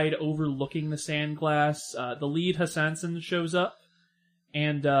cliffside overlooking the Sandglass. The lead Hassanson shows up,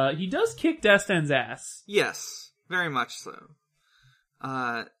 and he does kick Dastan's ass. Yes, very much so.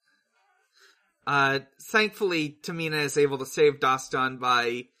 Thankfully, Tamina is able to save Dastan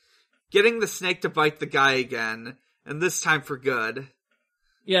by getting the snake to bite the guy again, and this time for good.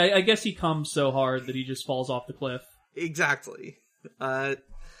 Yeah, I guess he comes so hard that he just falls off the cliff. Exactly.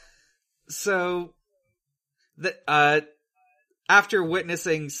 So after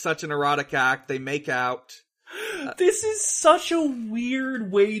witnessing such an erotic act, they make out. This is such a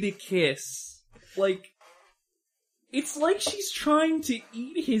weird way to kiss. Like, it's like she's trying to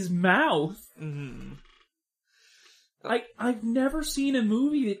eat his mouth. Mm-hmm. I've never seen a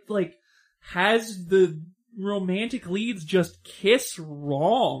movie that, like, has the romantic leads just kiss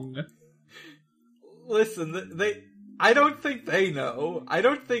wrong. Listen, I don't think they know. I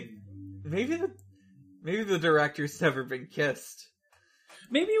don't think, maybe the director's never been kissed.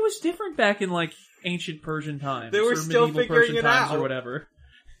 Maybe it was different back in, like, ancient Persian times. They were still figuring Persian it times out. or whatever.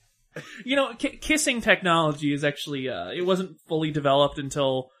 You know, kissing technology is actually, it wasn't fully developed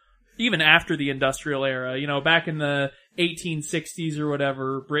until even after the industrial era. You know, back in the 1860s or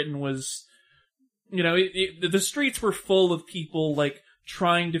whatever, Britain was, you know, the streets were full of people, like,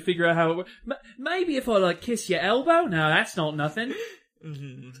 trying to figure out how it works. Maybe if I, like, kiss your elbow? No, that's not nothing.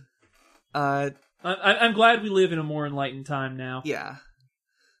 Mm-hmm. I'm glad we live in a more enlightened time now. Yeah.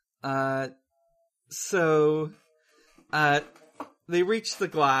 So, they reach the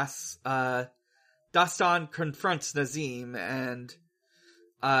glass. Dastan confronts Nazim and,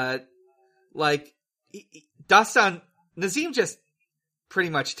 Nazim just pretty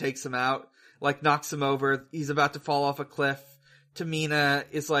much takes him out, like knocks him over. He's about to fall off a cliff. Tamina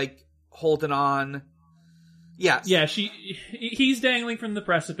is like holding on. Yeah. Yeah, he's dangling from the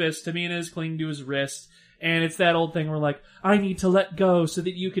precipice. Tamina is clinging to his wrist. And it's that old thing where, like, I need to let go so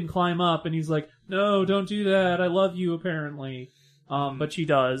that you can climb up. And he's like, no, don't do that. I love you, apparently. But she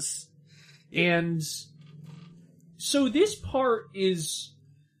does. And so this part is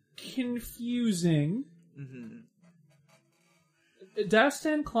confusing. Mm-hmm.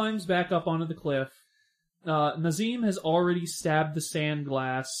 Dastan climbs back up onto the cliff. Nazim has already stabbed the sand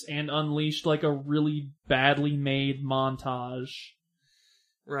glass and unleashed, like, a really badly made montage.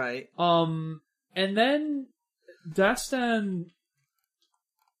 Right. And then Dastan,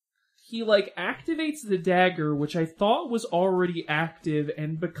 he, like, activates the dagger, which I thought was already active,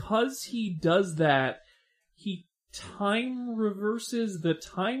 and because he does that, he time reverses the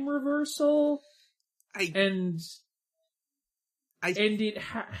time reversal, and it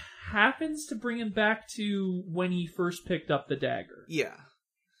happens to bring him back to when he first picked up the dagger. Yeah.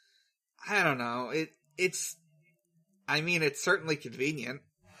 I don't know. It's certainly convenient.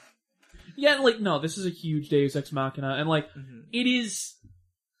 Yeah, like, no, this is a huge Deus Ex Machina, and, like, It is...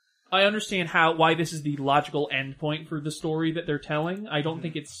 I understand why this is the logical endpoint for the story that they're telling. I don't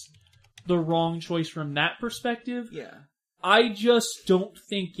think it's the wrong choice from that perspective. Yeah. I just don't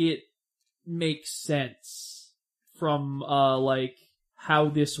think it makes sense from, like, how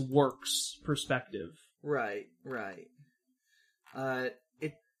this works perspective. Right.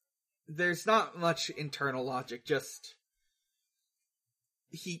 There's not much internal logic, just...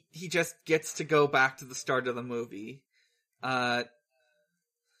 He just gets to go back to the start of the movie.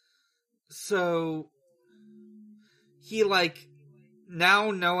 So he, like,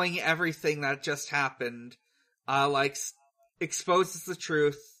 now knowing everything that just happened, exposes the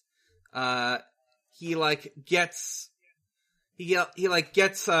truth. He gets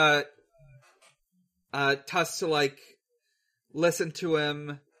Tuss to, like, listen to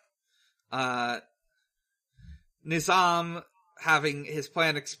him. Nizam, having his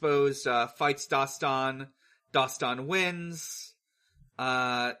plan exposed, fights Dastan. Dastan wins.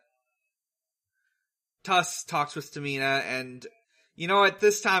 Tuss talks with Tamina, and you know what?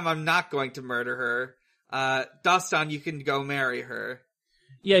 This time I'm not going to murder her. Dastan, you can go marry her.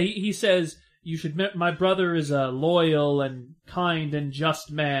 Yeah, he says, you should. My brother is a loyal and kind and just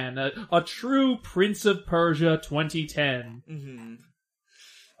man, a true Prince of Persia 2010. Mm-hmm.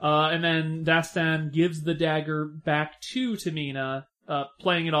 And then Dastan gives the dagger back to Tamina,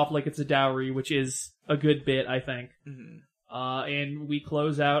 playing it off like it's a dowry, which is a good bit, I think. Mm-hmm. And we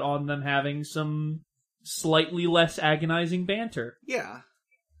close out on them having some slightly less agonizing banter. Yeah.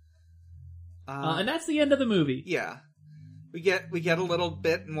 And that's the end of the movie. Yeah. We get a little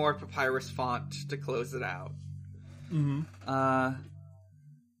bit more papyrus font to close it out. Mm-hmm.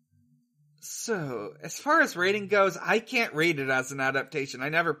 So, as far as rating goes, I can't rate it as an adaptation. I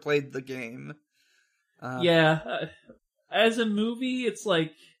never played the game. As a movie, it's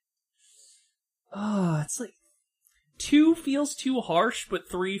like... it's like... 2 feels too harsh, but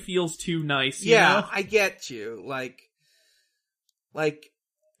 3 feels too nice, you know? I get you. Like,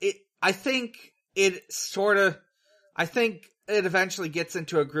 I think it eventually gets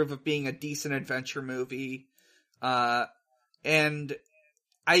into a groove of being a decent adventure movie. And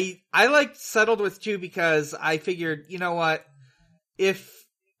I settled with 2 because I figured, you know what? If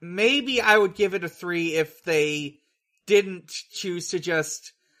maybe I would give it a 3 if they didn't choose to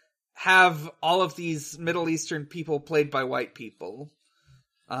just have all of these Middle Eastern people played by white people.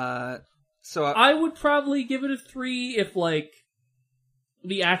 So I would probably give it a 3 if, like,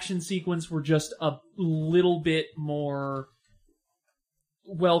 the action sequence were just a little bit more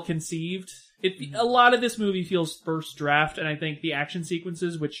well-conceived. A lot of this movie feels first draft, and I think the action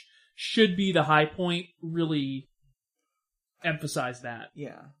sequences, which should be the high point, really emphasize that.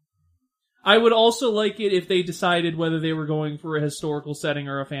 Yeah. I would also like it if they decided whether they were going for a historical setting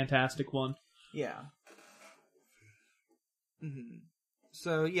or a fantastic one. Yeah. Mm-hmm.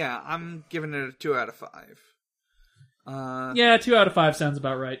 So, yeah, I'm giving it a 2 out of 5. Yeah, 2 out of 5 sounds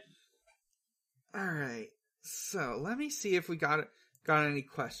about right. Alright. So, let me see if we got any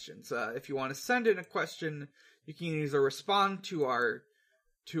questions. If you want to send in a question, you can either respond to our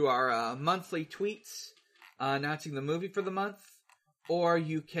monthly tweets announcing the movie for the month, or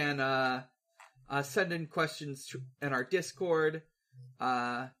you can send in questions in our Discord.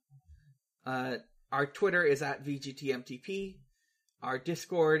 Our Twitter is at VGTMTP. Our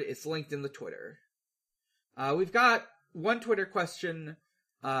Discord is linked in the Twitter. We've got one Twitter question,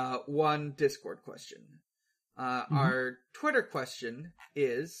 one Discord question. Our Twitter question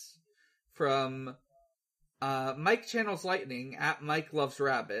is from Mike Channels Lightning at Mike Loves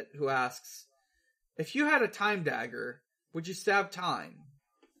Rabbit, who asks, if you had a time dagger, would you stab time?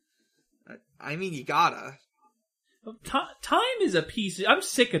 I mean, you gotta. Time is a piece. I'm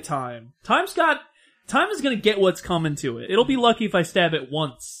sick of time. Time is gonna get what's coming to it. It'll be lucky if I stab it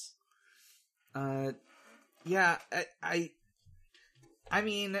once. Yeah, I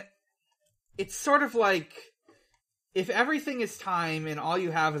mean, it's sort of like, if everything is time and all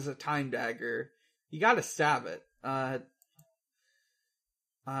you have is a time dagger, you gotta stab it.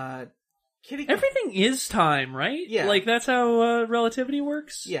 Everything is time, right? Yeah. Like, that's how relativity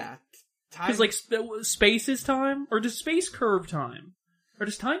works? Yeah. Because, like, space is time? Or does space curve time? Or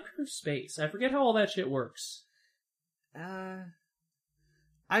does time curve space? I forget how all that shit works. I'm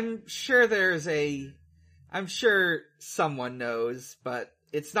sure I'm sure someone knows, but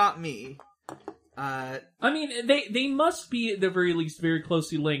it's not me. I mean, they must be, at the very least, very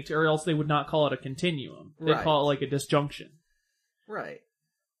closely linked, or else they would not call it a continuum. They'd call it, like, a disjunction. Right.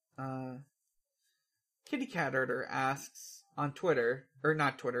 Kitty Cat Herder asks on Twitter, or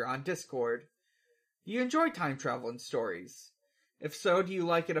not Twitter, on Discord, do you enjoy time travel in stories? If so, do you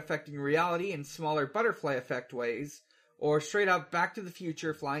like it affecting reality in smaller butterfly effect ways, or straight up Back to the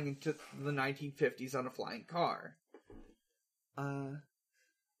Future flying into the 1950s on a flying car?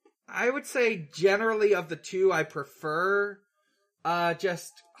 I would say generally of the two, I prefer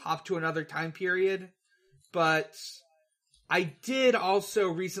just hop to another time period, but I did also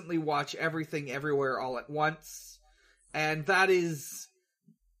recently watch Everything Everywhere All at Once, and that is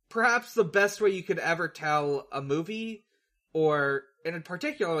perhaps the best way you could ever tell a movie, and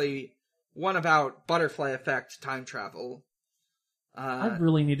particularly one about butterfly effect time travel. I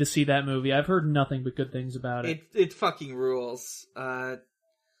really need to see that movie. I've heard nothing but good things about it. It fucking rules. How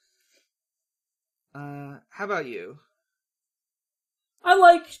about you? I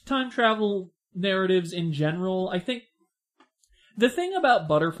like time travel narratives in general. I think the thing about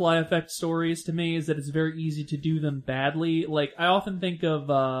butterfly effect stories to me is that it's very easy to do them badly. Like, I often think of,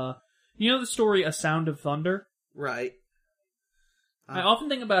 you know the story A Sound of Thunder? Right. I often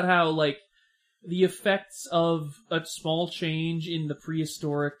think about how, like, the effects of a small change in the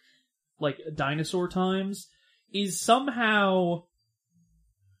prehistoric, like, dinosaur times is somehow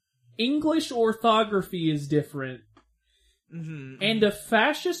English orthography is different. Mm-hmm. And a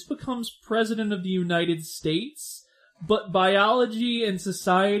fascist becomes president of the United States, but biology and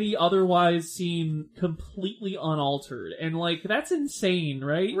society otherwise seem completely unaltered. And, like, that's insane,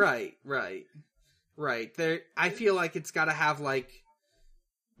 right? Right. I feel like it's gotta have, like,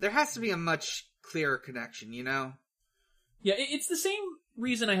 there has to be a much clearer connection, you know? Yeah, it's the same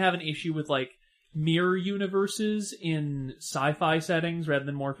reason I have an issue with, like, mirror universes in sci-fi settings rather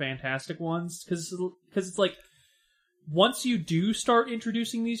than more fantastic ones. Because it's like, once you do start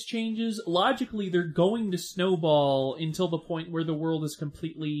introducing these changes, logically they're going to snowball until the point where the world is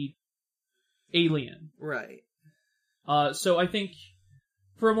completely alien. Right. So I think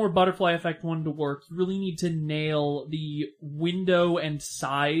for a more butterfly effect one to work, you really need to nail the window and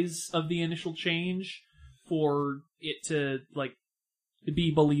size of the initial change for it to, like,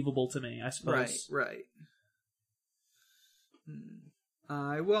 be believable to me, I suppose. Right.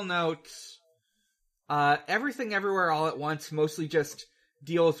 I will note, Everything Everywhere All at Once mostly just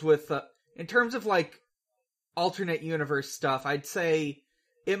deals with, in terms of, like, alternate universe stuff, I'd say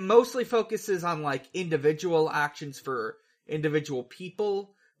it mostly focuses on, like, individual actions for individual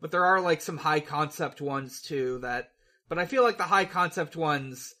people, but there are, like, some high concept ones too but I feel like the high concept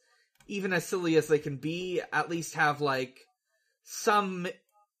ones even as silly as they can be, at least have, like, some,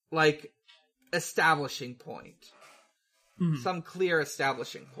 like, establishing point. Mm-hmm. Some clear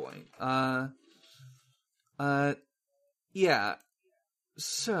establishing point. Yeah.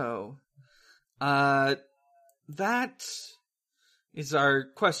 So, that is our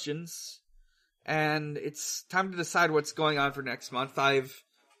questions. And it's time to decide what's going on for next month. I've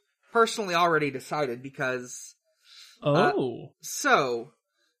personally already decided because...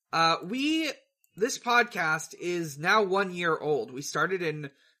 this podcast is now 1 year old. We started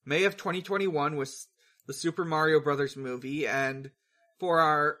in May of 2021 with the Super Mario Brothers movie, and for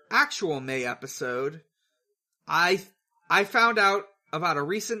our actual May episode, I found out about a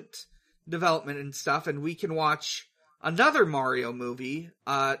recent development and stuff, and we can watch another Mario movie,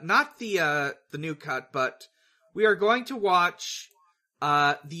 not the new cut, but we are going to watch,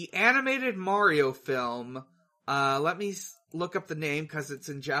 the animated Mario film. Let me look up the name, cause it's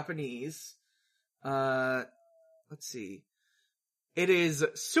in Japanese. Let's see. It is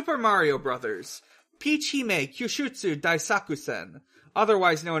Super Mario Brothers, Peach Hime Kyushutsu Daisakusen,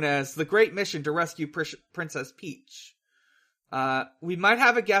 otherwise known as The Great Mission to Rescue Princess Peach. We might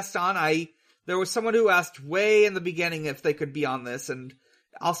have a guest on. There was someone who asked way in the beginning if they could be on this, and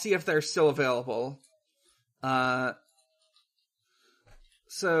I'll see if they're still available.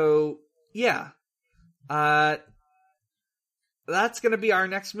 So, yeah. That's gonna be our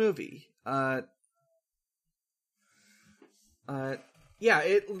next movie. Yeah,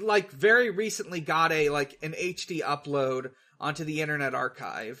 it, like, very recently got an HD upload onto the Internet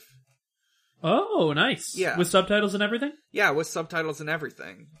Archive. Oh, nice. Yeah. With subtitles and everything? Yeah, with subtitles and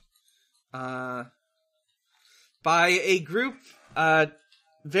everything. By a group,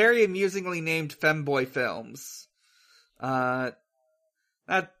 very amusingly named Femboy Films.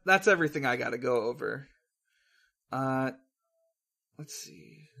 That's everything I gotta go over. Let's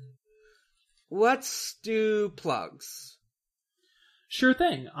see. Let's do plugs. Sure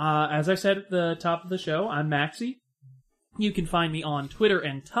thing. As I said at the top of the show, I'm Maxie. You can find me on Twitter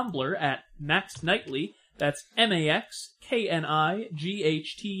and Tumblr at Max Knightley. That's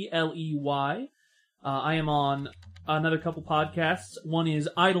MAXKNIGHTLEY. I am on another couple podcasts. One is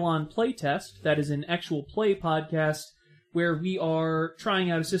Eidolon Playtest. That is an actual play podcast where we are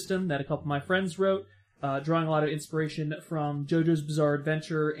trying out a system that a couple of my friends wrote, drawing a lot of inspiration from JoJo's Bizarre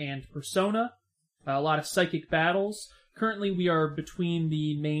Adventure and Persona. A lot of psychic battles. Currently, we are between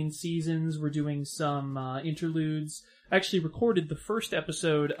the main seasons. We're doing some interludes. I actually recorded the first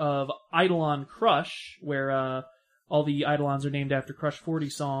episode of Eidolon Crush, where all the Eidolons are named after Crush 40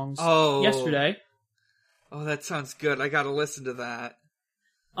 songs, yesterday. Oh, that sounds good. I gotta listen to that.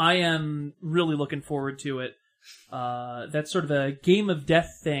 I am really looking forward to it. That's sort of a game of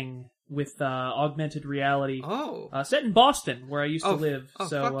death thing with augmented reality. Set in Boston, where I used to live.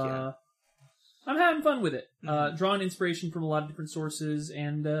 I'm having fun with it. Drawing inspiration from a lot of different sources,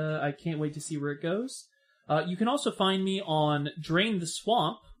 and I can't wait to see where it goes. You can also find me on Drain the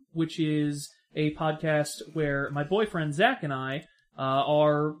Swamp, which is a podcast where my boyfriend Zach and I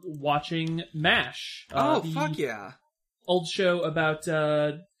are watching MASH. Fuck yeah. Old show about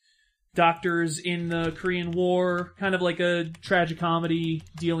doctors in the Korean War, kind of like a tragicomedy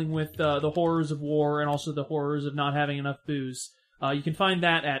dealing with the horrors of war and also the horrors of not having enough booze. You can find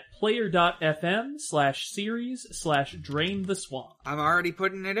that at player.fm/series/Drain the Swamp. I'm already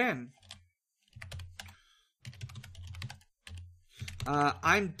putting it in.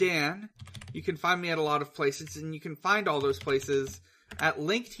 I'm Dan. You can find me at a lot of places, and you can find all those places at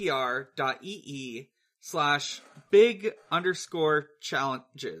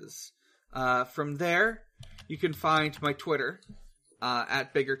linktr.ee/big_challenges. From there, you can find my Twitter,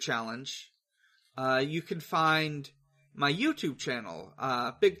 at Bigger Challenge. You can find my YouTube channel,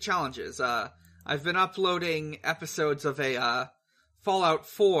 Big Challenges. I've been uploading episodes of a Fallout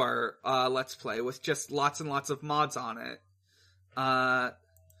 4 Let's Play with just lots and lots of mods on it.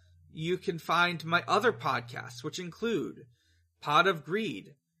 You can find my other podcasts, which include Pod of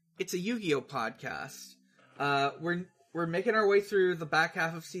Greed. It's a Yu-Gi-Oh! Podcast. We're making our way through the back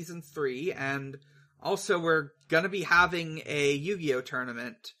half of Season 3, and also we're gonna be having a Yu-Gi-Oh!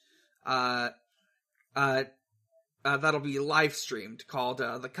 Tournament, that'll be live streamed, called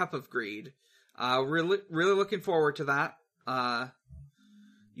The Cup of Greed. Really looking forward to that.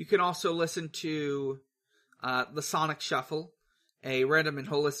 You can also listen to the Sonic Shuffle, a random and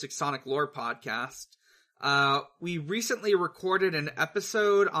holistic Sonic lore podcast. We recently recorded an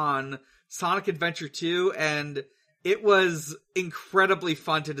episode on Sonic Adventure 2, and it was incredibly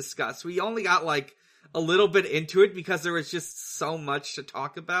fun to discuss. We only got a little bit into it because there was just so much to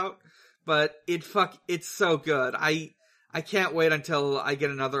talk about. But it's so good. I I can't wait until I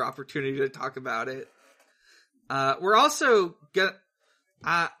get another opportunity to talk about it. We're also gonna,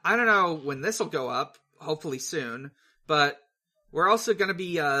 I don't know when this will go up, hopefully soon, but we're also gonna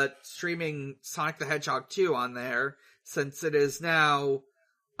be, streaming Sonic the Hedgehog 2 on there, since it is now,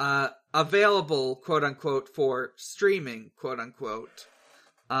 available, quote unquote, for streaming, quote unquote.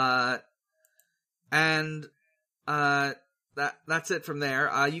 That's it from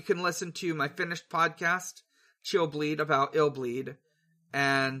there. You can listen to my finished podcast, Chill Bleed, about Ill Bleed,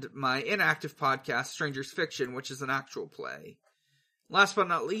 and my inactive podcast, Stranger's Fiction, which is an actual play. Last but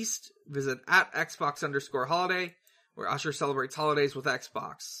not least, visit at Xbox_holiday, where Usher celebrates holidays with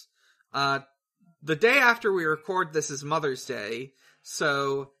Xbox. The day after we record this is Mother's Day,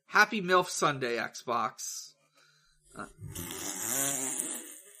 so happy MILF Sunday, Xbox.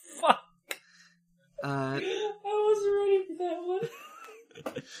 Fuck. I wasn't ready for that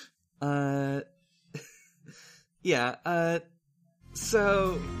one. Yeah,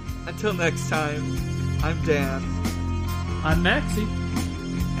 so, until next time, I'm Dan. I'm Maxie.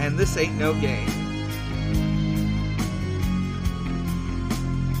 And this ain't no game.